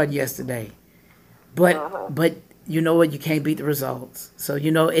so hard yesterday, but you know what? You can't beat the results. So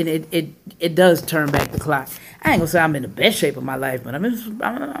it does turn back the clock. I ain't gonna say I'm in the best shape of my life, but I'm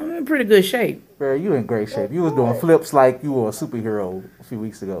in pretty good shape. Bro, you in great shape. You was doing flips like you were a superhero a few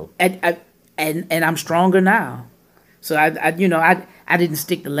weeks ago. And I'm stronger now. So I didn't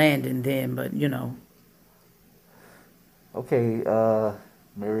stick the landing then, but Okay,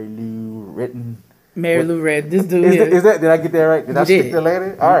 Mary Lou Retton. Mary Lou Retton. This dude is that? Did I get that right? Did I stick the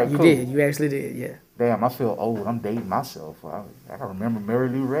landing? All right, you cool. did. You actually did. Yeah. Damn, I feel old. I'm dating myself. I can remember Mary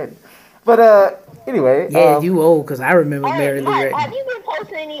Lou Retton. But anyway. Yeah, you old because I remember Mary Lou Mike, Retton. have you been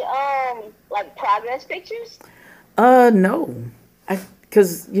posting any like progress pictures? No,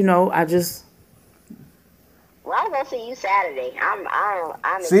 because I just. Well, I'm gonna see you Saturday.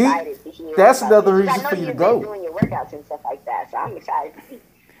 I'm See? excited to hear. That's another because reason I for know you to you've go. been doing your workouts and stuff like that, so I'm excited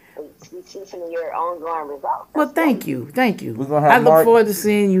to see some of your ongoing results. Well, thank you. We're gonna have I look Mark forward to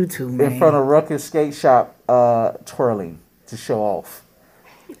seeing you too, man. in front of Ruckus Skate Shop, twirling to show off.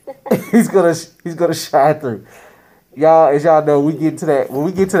 he's gonna shine through. Y'all, as y'all know, when we get to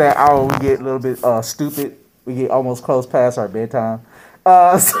that hour, we get a little bit stupid. We get almost close past our bedtime.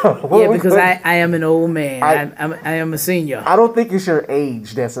 Because I am an old man. I am a senior. I don't think it's your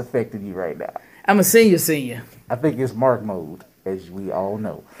age that's affecting you right now. I'm a senior. I think it's Mark mode, as we all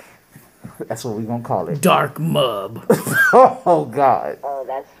know. That's what we're gonna call it. Dark mub. Oh God. Oh,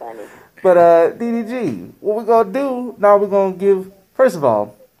 that's funny. But DDG, what we're gonna do now? We're gonna give, first of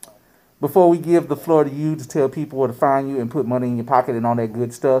all, before we give the floor to you to tell people where to find you and put money in your pocket and all that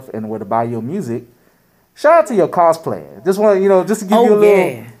good stuff and where to buy your music. Shout out to your cosplayer. Just want just to give you a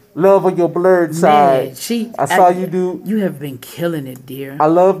little love on your blurred side. Man, I saw you do. You have been killing it, dear. I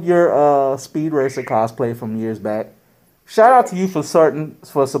love your Speed Racer cosplay from years back. Shout out to you for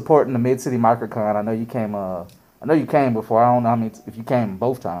supporting the Mid City Microcon. I know you came. I know you came before. I don't know if you came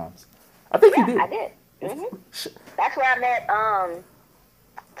both times. I think you did. I did. Mm-hmm. That's where I met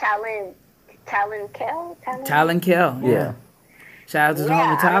Talon Kell. Yeah. Shout out to the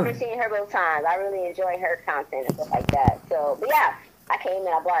homie I Talon. remember seeing her both times. I really enjoy her content and stuff like that. So, but yeah, I came and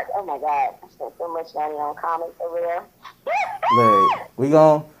I bought. Oh my God, I spent so much money on comics over there. Look, we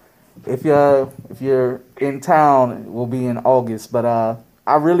gon' if you're in town, we'll be in August. But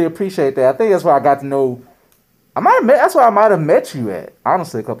I really appreciate that. I think that's where I got to know. That's where I might have met you at,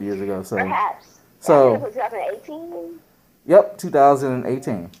 honestly, a couple years ago. So Perhaps. So. 2018. Yep,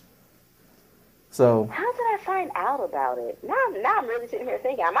 2018. So. How did I find out about it? Now I'm really sitting here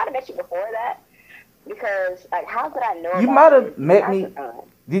thinking. I might have met you before that. Because, like, how did I know You might have met me.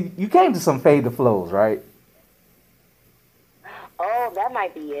 You came to some Fade to Flows, right? Oh, that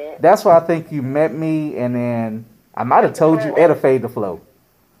might be it. That's why I think you met me, and then I might have told you at a Fade to Flow.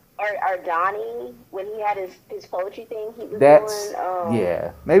 Or Donnie, when he had his poetry thing, he was doing.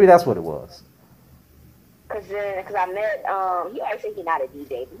 Yeah, maybe that's what it was. Because I met, he always think he's not a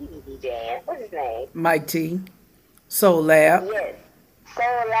DJ, but he be DJing. What's his name? Mike T. Soul Lab. Yes.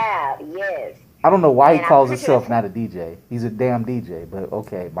 Soul Lab, yes. I don't know why he And calls himself not a DJ. He's a damn DJ, but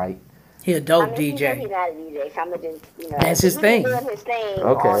okay, Mike. He a dope He's DJ. not a DJ, so I'm just, That's his thing. Doing his thing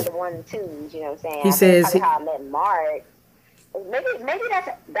Okay. on the 1 and 2s, you know what I'm saying? He says how I met Mark. Maybe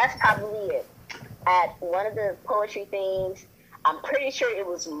that's probably it. At one of the poetry things, I'm pretty sure it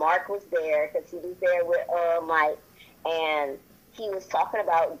was Mark was there because he was there with Mike, and he was talking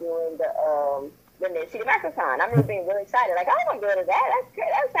about doing the Mid City Microcon. I remember being really excited, like, I want to go to that. That's great.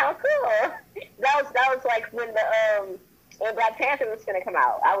 That sounds cool. that was like when when Black Panther was gonna come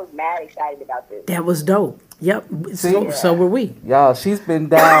out. I was mad excited about this. That was dope. Yep. So were we. Y'all, she's been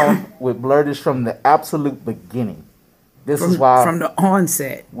down with Blurtish from the absolute beginning. This is why from the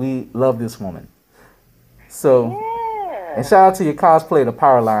onset we love this woman. So, Yeah. and shout out to your cosplay, the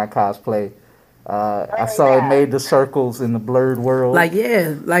Powerline cosplay. I saw it made the circles in the blurred world. like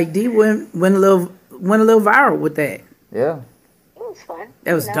D went a little viral with that. Yeah. It was fun.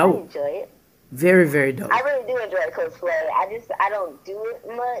 That was dope. I enjoy it. Very, very dope. I really do enjoy cosplay. I don't do it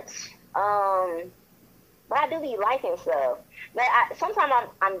much. But I do be liking stuff. But sometimes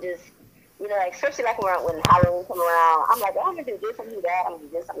I'm just, like, especially like when Halloween come around, I'm like, I'm gonna do this, I'm gonna do that, I'm gonna do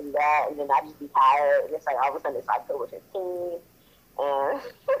this, I'm gonna do that, and then I just be tired. And it's like all of a sudden it's October 15th, and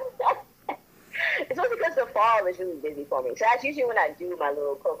especially because the fall is really busy for me. So that's usually when I do my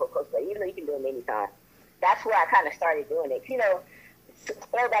little Coco cosplay, even though you can do them anytime. That's where I kind of started doing it.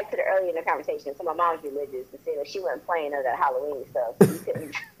 go back to the earlier in the conversation. So my mom's religious, and so she wasn't playing none of that Halloween stuff. So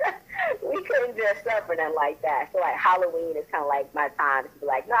we couldn't dress up or nothing like that. So like Halloween is kind of like my time to be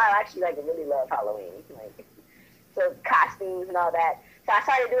like, no, I actually like really love Halloween. Like, so costumes and all that. So I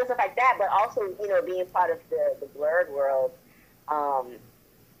started doing stuff like that, but also, you know, being part of the blurred world,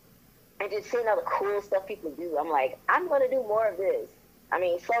 and just seeing all the cool stuff people do. I'm like, I'm going to do more of this. I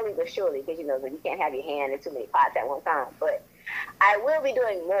mean, slowly but surely, because, you know, you can't have your hand in too many pots at one time. But I will be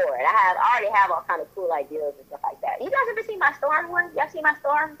doing more. And I already have all kind of cool ideas and stuff like that. You guys ever seen my Storm one? Y'all seen my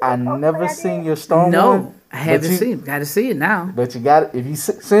Storm? I never seen your Storm one. No, I haven't seen it. Got to see it now. But you got it. If you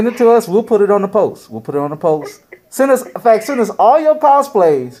send it to us, we'll put it on the post. Send us all your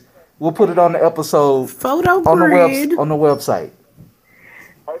cosplays. We'll put it on the episode. Photo grid. On the website.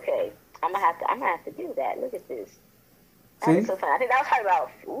 Okay. I'm gonna have to do that. Look at this. See? That is so fun. I think that was probably about,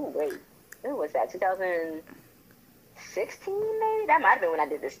 when was that? 2016 maybe? That might have been when I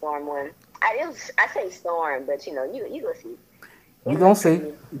did the Storm one. I say Storm, but you know, you go see. You gonna see.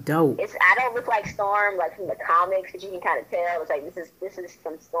 Dope. I don't look like Storm like from the comics, but you can kind of tell. It's like this is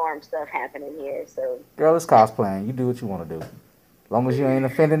some Storm stuff happening here. So girl, it's cosplaying. You do what you want to do. As long as you ain't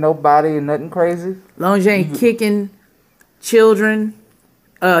offending nobody and nothing crazy. As long as you ain't kicking children.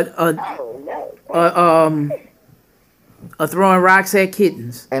 Or throwing rocks at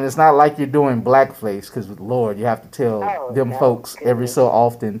kittens. And it's not like you're doing blackface, because Lord, you have to tell folks every so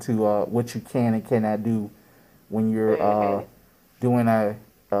often to what you can and cannot do when you're doing a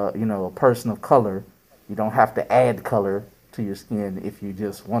person of color. You don't have to add color to your skin if you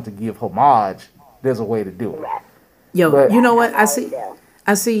just want to give homage. There's a way to do it. Yo, but, you know what? I see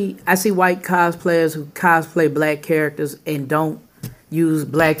white cosplayers who cosplay black characters and don't use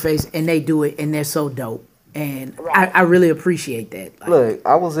blackface, and they do it, and they're so dope. And I really appreciate that. Like, look,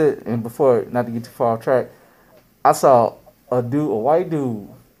 I was and before, not to get too far off track, I saw a white dude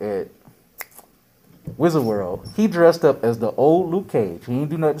at Wizard World. He dressed up as the old Luke Cage. He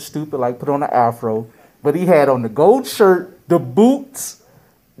didn't do nothing stupid like put on an afro, but he had on the gold shirt, the boots,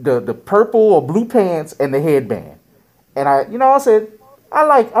 the purple or blue pants, and the headband. And I said, I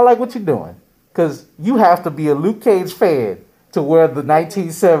like what you're doing, because you have to be a Luke Cage fan to wear the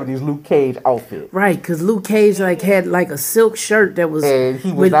 1970s Luke Cage outfit. Right, because Luke Cage had a silk shirt that was, and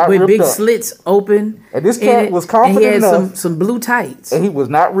he was with big slits open. And this cat was confident enough. And he had some blue tights. And he was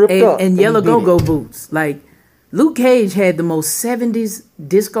not ripped up. And yellow go-go boots. Like, Luke Cage had the most 70s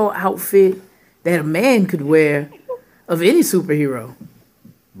disco outfit that a man could wear of any superhero.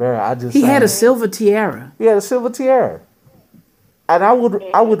 He had a silver tiara. He had a silver tiara. And I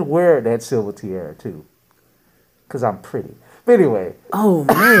would wear that silver tiara too, because I'm pretty. But anyway. Oh,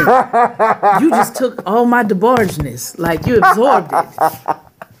 man. You just took all my DeBargeness. Like, you absorbed it.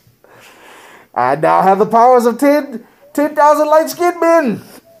 I now have the powers of 10,000 light-skinned men.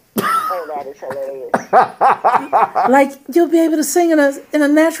 Oh, that is hilarious. Like, you'll be able to sing in a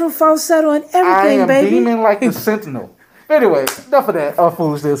natural falsetto and everything, baby. I am beaming like the Sentinel. Anyway, enough of that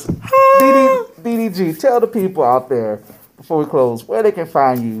foolishness. DDG, tell the people out there, before we close, where they can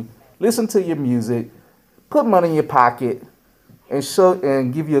find you, listen to your music, put money in your pocket,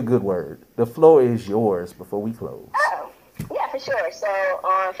 and give you a good word. The floor is yours before we close. Oh, yeah, for sure. So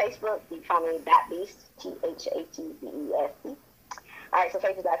on Facebook, you can find me ThatBeast, ThatBeast. All right, so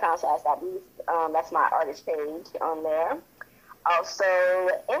facebook.com/ThatBeast. That's my artist page on there. Also,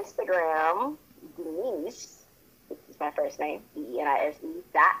 Instagram, Denise, which is my first name, DENISE,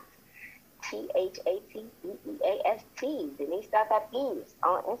 ThatBeast, Denise.ThatBeast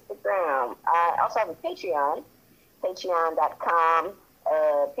on Instagram. I also have a Patreon. Patreon.com,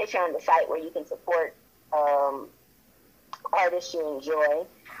 Patreon, the site where you can support artists you enjoy,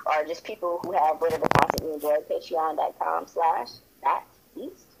 or just people who have whatever content you enjoy.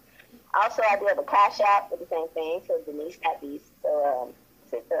 Patreon.com/ThatBeast. Also, I do have a Cash App with the same thing, so Denise ThatBeast. So,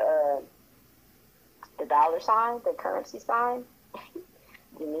 it's the dollar sign, the currency sign,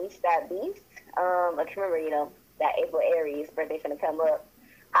 Denise ThatBeast. Like, remember, that April Aries birthday's gonna come up.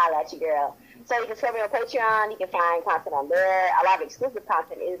 Holla at you, girl. So you can support me on Patreon. You can find content on there. A lot of exclusive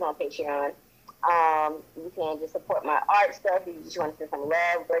content is on Patreon. You can just support my art stuff. If you just want to send some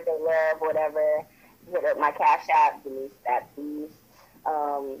love, birthday love, whatever. Hit up my Cash App, Denise ThatBeast.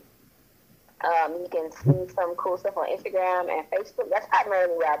 You can see some cool stuff on Instagram and Facebook. That's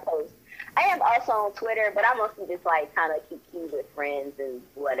primarily where I post. I am also on Twitter, but I mostly just kind of keep with friends and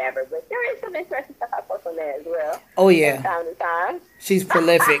whatever. But there is some interesting stuff I post on there as well. Oh, yeah. From time to time. She's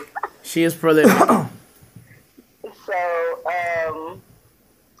prolific. She is prolific. So,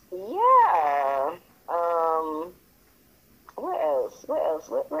 yeah. What else? else?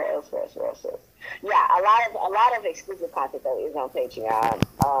 Where else? Yeah, a lot of exclusive content though is on Patreon.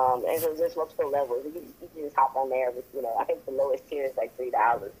 And so there's multiple levels. You can just hop on there with, I think the lowest tier is like $3,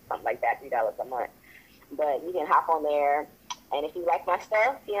 something like that, $3 a month. But you can hop on there, and if you like my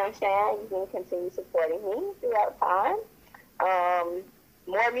stuff, you know what I'm saying, you can continue supporting me throughout time.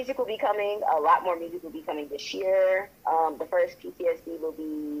 More music will be coming. A lot more music will be coming this year. The first PTSD will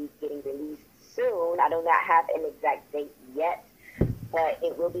be getting released soon. I do not have an exact date yet, but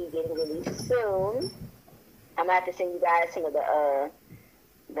it will be getting released soon. I'm gonna have to send you guys some of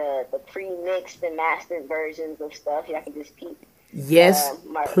the pre-mixed and mastered versions of stuff. I can just peep. Yes,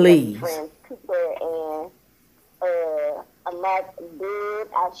 My please. friends Cooper and Ahmad Boob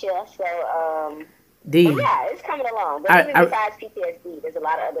out here. So D. but yeah, it's coming along. But even besides PTSD, there's a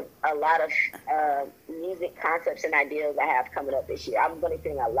lot of music concepts and ideas I have coming up this year. I'm going to be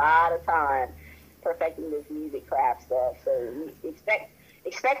spending a lot of time perfecting this music craft stuff. So expect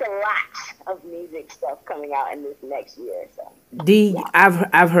a lot of music stuff coming out in this next year. So D, yeah.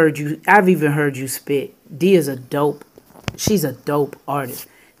 I've heard you. I've even heard you spit. D is a dope. She's a dope artist.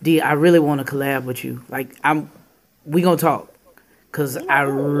 D, I really want to collab with you. Like we gonna talk. Cause I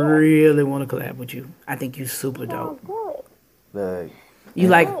really want to collab with you. I think you super dope. You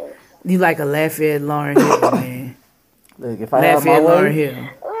like a Lafayette Lauren Hill, man. Look, if I have my way, Lauren Hill.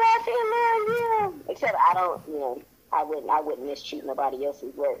 Lafayette Lauren Hill. Except I don't, I wouldn't mistreat nobody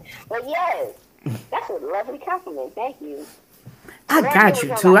else's work. But yes, that's a lovely compliment. Thank you. I got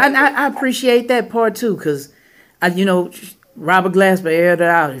you too. I appreciate that part too, cause Robert Glasper aired it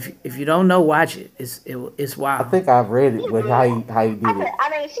out. If you don't know, watch it. It's wild. I think I've read it, but how you did it. I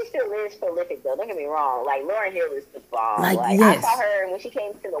mean, she still is prolific though. Don't get me wrong. Like Lauryn Hill is the bomb. Yes. I saw her when she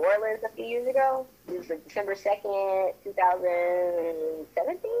came to New Orleans a few years ago. It was like December 2nd,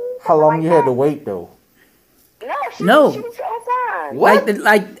 2017. How long you had to wait though? No, she was on time. What?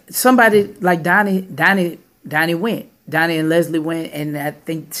 Like somebody like Donnie went. Donnie and Leslie went, and I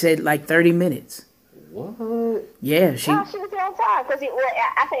think said like 30 minutes. What? Yeah, she was on time. Because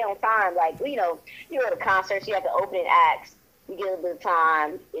I say on time, like, you go to concerts, you have the opening acts, you get a little bit of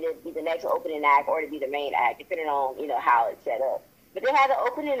time, it'll be the next opening act or it'll be the main act, depending on, how it's set up. But they had the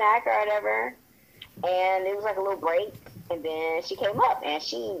opening act or whatever, and it was like a little break, and then she came up, and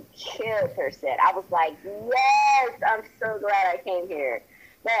she killed her set. I was like, yes, I'm so glad I came here.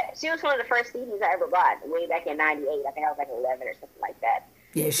 But she was one of the first CDs I ever bought, way back in 98. I think I was like 11 or something like that.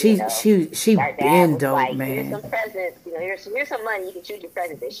 Yeah, she been dope, like, man. Here's some presents, here's some money. You can choose your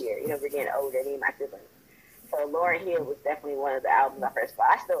present this year. We're getting older, me and my siblings. So Lauryn Hill was definitely one of the albums I first bought.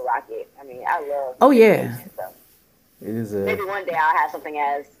 I still rock it. I mean, I love. Oh yeah. So it is maybe one day I'll have something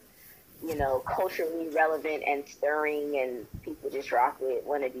as, culturally relevant and stirring, and people just rock it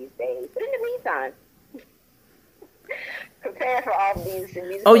one of these days. But in the meantime, prepare for all these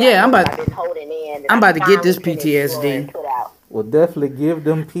music. Oh yeah, I'm I've been holding in. I'm about to get this PTSD. Well, definitely give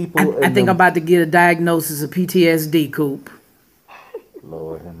them people. I think I'm about to get a diagnosis of PTSD, Coop.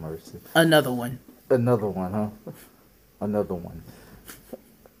 Lord have mercy. Another one, huh? Another one.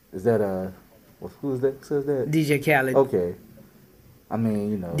 Is that who's that says that? DJ Khaled. Okay. I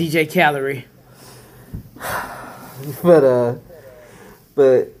mean, DJ Calorie.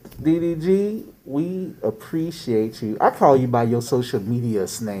 but DDG, we appreciate you. I call you by your social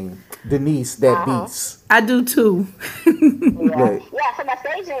media's name, Denise That Beast. I do too. Yeah, so my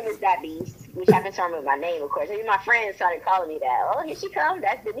stage name is That Beast, which happens to with my name, of course. Even my friends started calling me that. Oh, here she comes.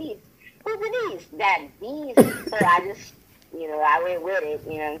 That's Denise. Who's Denise? That Beast. So I just, I went with it.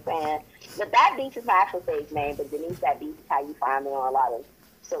 You know what I'm saying? But That Beast is my actual stage name, but Denise That Beast is how you find me on a lot of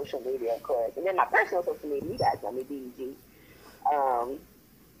social media, of course. And then my personal social media, you guys know me, DDG.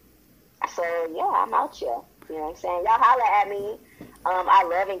 So yeah, I'm out here. You know what I'm saying? Y'all holler at me. I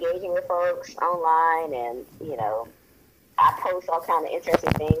love engaging with folks online, and I post all kind of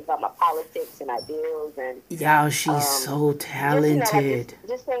interesting things about my politics and ideals, and y'all, she's so talented.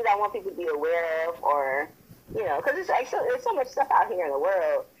 Just things I want people to be aware of, or because it's like there's so much stuff out here in the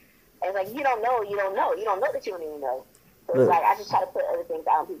world. And it's like you don't know that you don't even know. So it's like I just try to put other things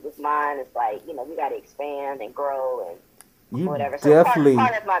out in people's minds. It's like we got to expand and grow and. Whatever. So definitely,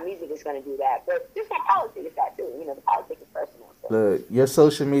 part of my music is going to do that, but just my politics is that too. The politics is personal. So. Look, your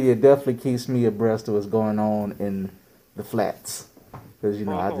social media definitely keeps me abreast of what's going on in the flats, because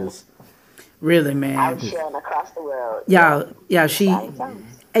I just really, man. I'm chilling across the world. Yeah. She,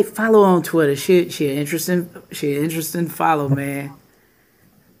 hey, follow on Twitter. She an interesting follow, man.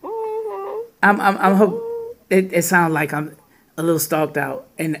 I'm hope it sounds like I'm a little stalked out,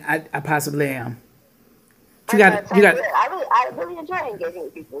 and I possibly am. You got. I really enjoy engaging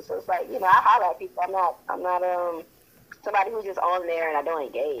with people. So it's like I holler at people. I'm not somebody who's just on there and I don't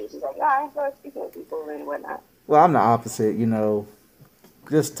engage. It's like, oh, I enjoy speaking with people and whatnot. Well, I'm the opposite,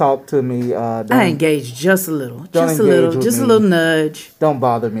 Just talk to me. I engage just a little, Don't just a engage little, with just a me. little nudge. Don't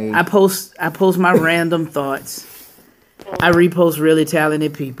bother me. I post my random thoughts. I repost really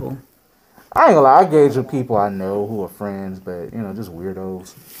talented people. I ain't gonna lie, I engage with people I know who are friends, but just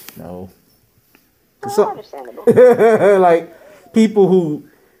weirdos. No. Oh, understandable. Like people who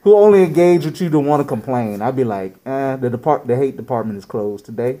only engage with you to want to complain. I'd be like, the hate department is closed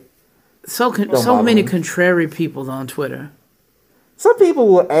today. So bother many me. contrary people on Twitter. Some people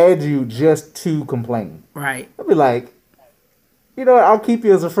will add you just to complain. Right. I'd be like, I'll keep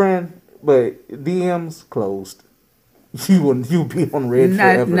you as a friend, but DMs closed. You'll be on red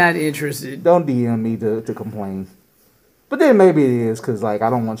forever. Not interested. Don't DM me to complain. But then maybe it is because I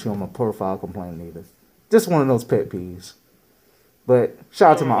don't want you on my profile complaining either. Just one of those pet peeves. But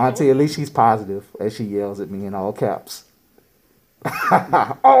shout out to my auntie. At least she's positive as she yells at me in all caps.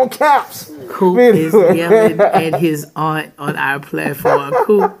 All caps. Coop is yelling at his aunt on our platform.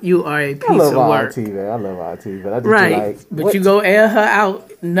 Coop, you are a piece I love of my work. auntie, man. I love my auntie, but I just Right. be like, But what? you go air her out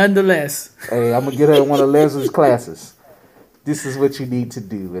nonetheless. Hey, I'm gonna get her in one of Leslie's classes. This is what you need to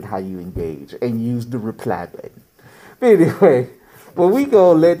do and how you engage, and use the reply button. But anyway, we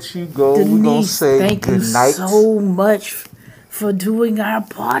gonna let you go. We're gonna Denise, say thank you goodnight. so much for doing our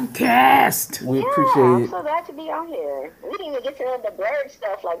podcast. We Yeah, appreciate I'm it. so glad to be on here. We didn't even get to the bird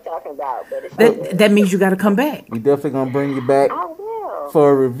stuff like talking about, but it's all good. That means you got to come back. We definitely gonna bring you back I will.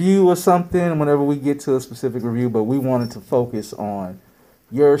 for a review or something whenever we get to a specific review. But we wanted to focus on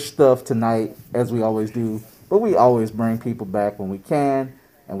your stuff tonight, as we always do. But we always bring people back when we can,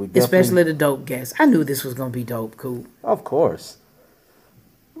 and we definitely, Especially the dope guests. I knew this was going to be dope, Coop. of course.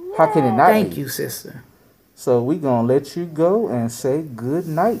 How can it not Thank be? you, sister. So we gonna let you go and say good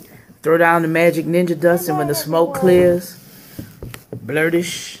night. Throw down the magic ninja dust, and when the smoke clears,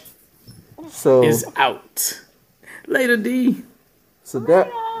 Blurtish So is out. Later, D. so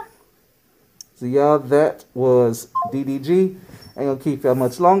y'all, that was DDG. Ain't gonna keep y'all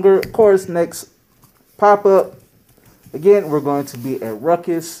much longer. Of course, next pop up again, we're going to be at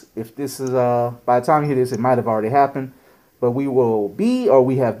Ruckus. If this is by the time you hear this, it might have already happened. But we will be, or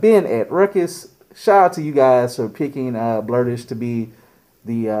we have been at Ruckus. Shout out to you guys for picking Blurtish to be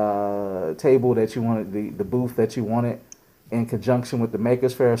the table that you wanted, the booth that you wanted, in conjunction with the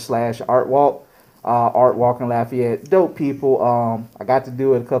Makers Fair / Art Walk. Art Walk in Lafayette. Dope people. I got to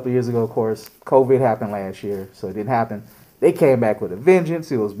do it a couple years ago, of course. COVID happened last year, so it didn't happen. They came back with a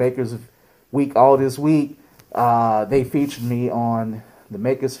vengeance. It was Makers Week all this week. They featured me on the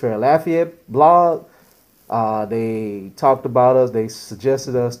Makers Fair Lafayette blog. They talked about us. They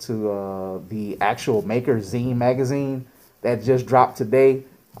suggested us to the actual Maker Zine magazine that just dropped today.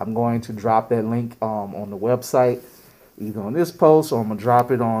 I'm going to drop that link on the website, either on this post or I'm going to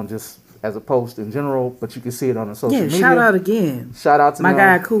drop it on just as a post in general, but you can see it on the social media. Shout out again. Shout out to my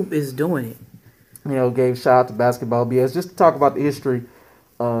them. guy Coop is doing it. Gave shout out to Basketball BS just to talk about the history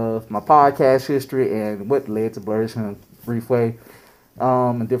of my podcast history and what led to Blurtish and Briefway,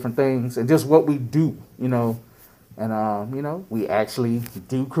 and different things, and just what we do, and we actually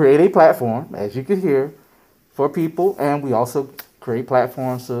do create a platform, as you can hear, for people, and we also create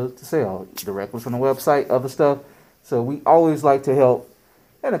platforms to sell directly from the website, other stuff. So we always like to help,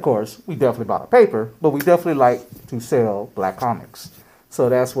 and of course, we definitely bought a paper, but we definitely like to sell Black comics. So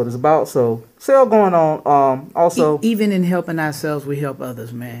that's what it's about. So sale going on. Also, Even in helping ourselves, we help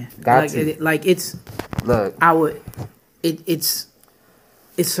others, man. Got like, to. It's look, it's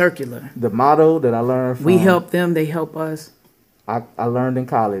circular. the motto that I learned from We help them, they help us. I learned in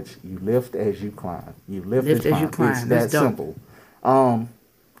college, you lift as you climb. You lift Lift as as you climb. It's That's that dope.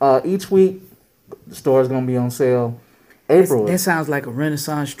 simple. Each week, the store is going to be on sale. April. That sounds like a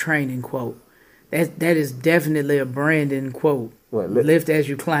Renaissance training quote. That is definitely a branding quote. What, Lift as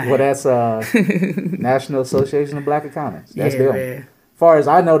you climb. Well, that's National Association of Black Accountants. That's them. man. Far as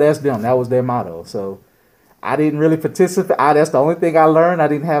I know, that's them. That was their motto. So I didn't really participate. That's the only thing I learned. I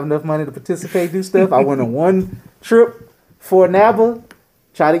didn't have enough money to participate, do stuff. I went on one trip for NABA,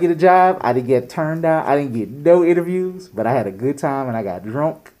 tried to get a job. I didn't get turned down. I didn't get no interviews, but I had a good time and I got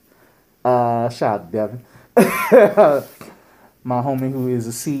drunk. Shout out to Devin. My homie who is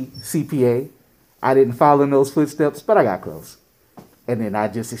a CPA. I didn't follow in those footsteps, but I got close. And then I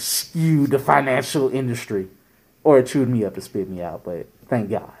just eschewed the financial industry. Or it chewed me up to spit me out, but thank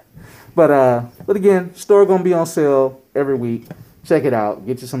God. But again, store gonna be on sale every week. Check it out.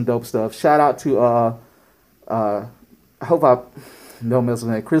 Get you some dope stuff. Shout out to I hope I don't mess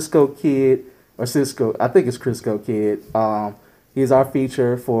with that Crisco Kid or Cisco. I think it's Crisco Kid. He's our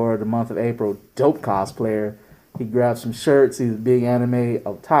feature for the month of April. Dope cosplayer. He grabbed some shirts. He's a big anime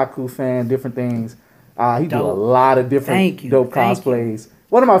otaku fan, different things. He do a Dope. lot of different dope Thank you. cosplays.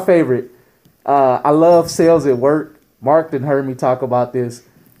 One of my favorite. I love Sales at Work. Mark done heard me talk about this.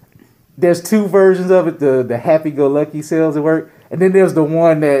 There's two versions of it: the happy-go-lucky Sales at Work, and then there's the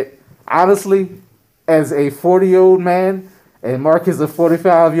one that, honestly, as a 40-year-old man, and Mark is a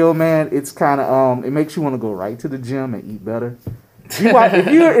 45-year-old man, it's kind of it makes you want to go right to the gym and eat better.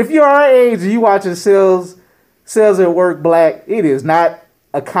 If you're our age and you watching Sales at Work Black, it is not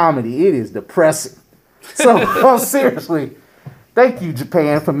a comedy. It is depressing. So seriously, thank you,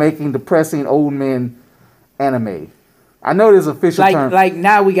 Japan, for making depressing old men anime. I know there's official term. Like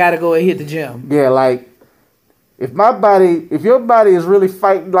now we gotta go and hit the gym. Yeah, like if your body is really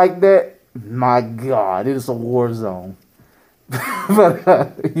fighting like that, my God, it is a war zone.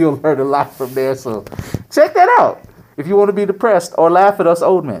 But you'll learn a lot from there. So check that out if you want to be depressed or laugh at us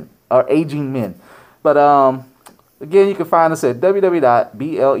old men or aging men. But again, you can find us at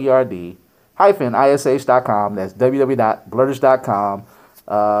www.blerd-ish.com. That's www.blurdish.com.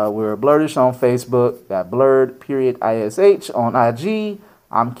 We're Blurdish on Facebook. Got Blurred.ish on IG.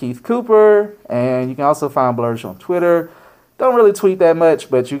 I'm Keith Cooper, and you can also find Blurdish on Twitter. Don't really tweet that much,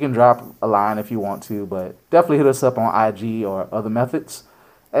 but you can drop a line if you want to. But definitely hit us up on IG or other methods.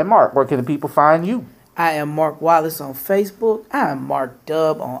 And Mark, where can the people find you? I am Mark Wallace on Facebook. I am Mark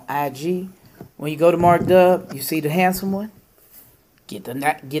Dub on IG. When you go to Mark Dub, you see the handsome one. Get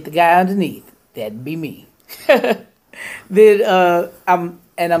the guy underneath. That'd be me. Then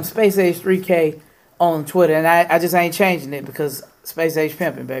I'm Space Age 3K on Twitter, and I just ain't changing it because Space Age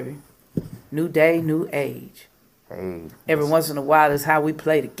pimping, baby. New day, new age. Hey. Every once in a while is how we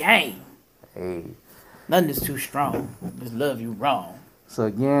play the game. Hey. Nothing is too strong. Just love you wrong. So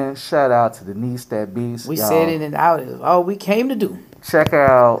again, shout out to Denise That Beast. We y'all. said it and out. It's all we came to do. Check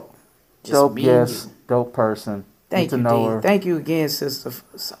out Just dope me and guest, you. dope person. Thank Get you, to know D. her. Thank you again, sister.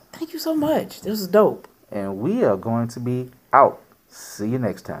 Thank you so much. This is dope. And we are going to be out. See you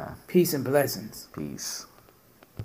next time. Peace and blessings. Peace.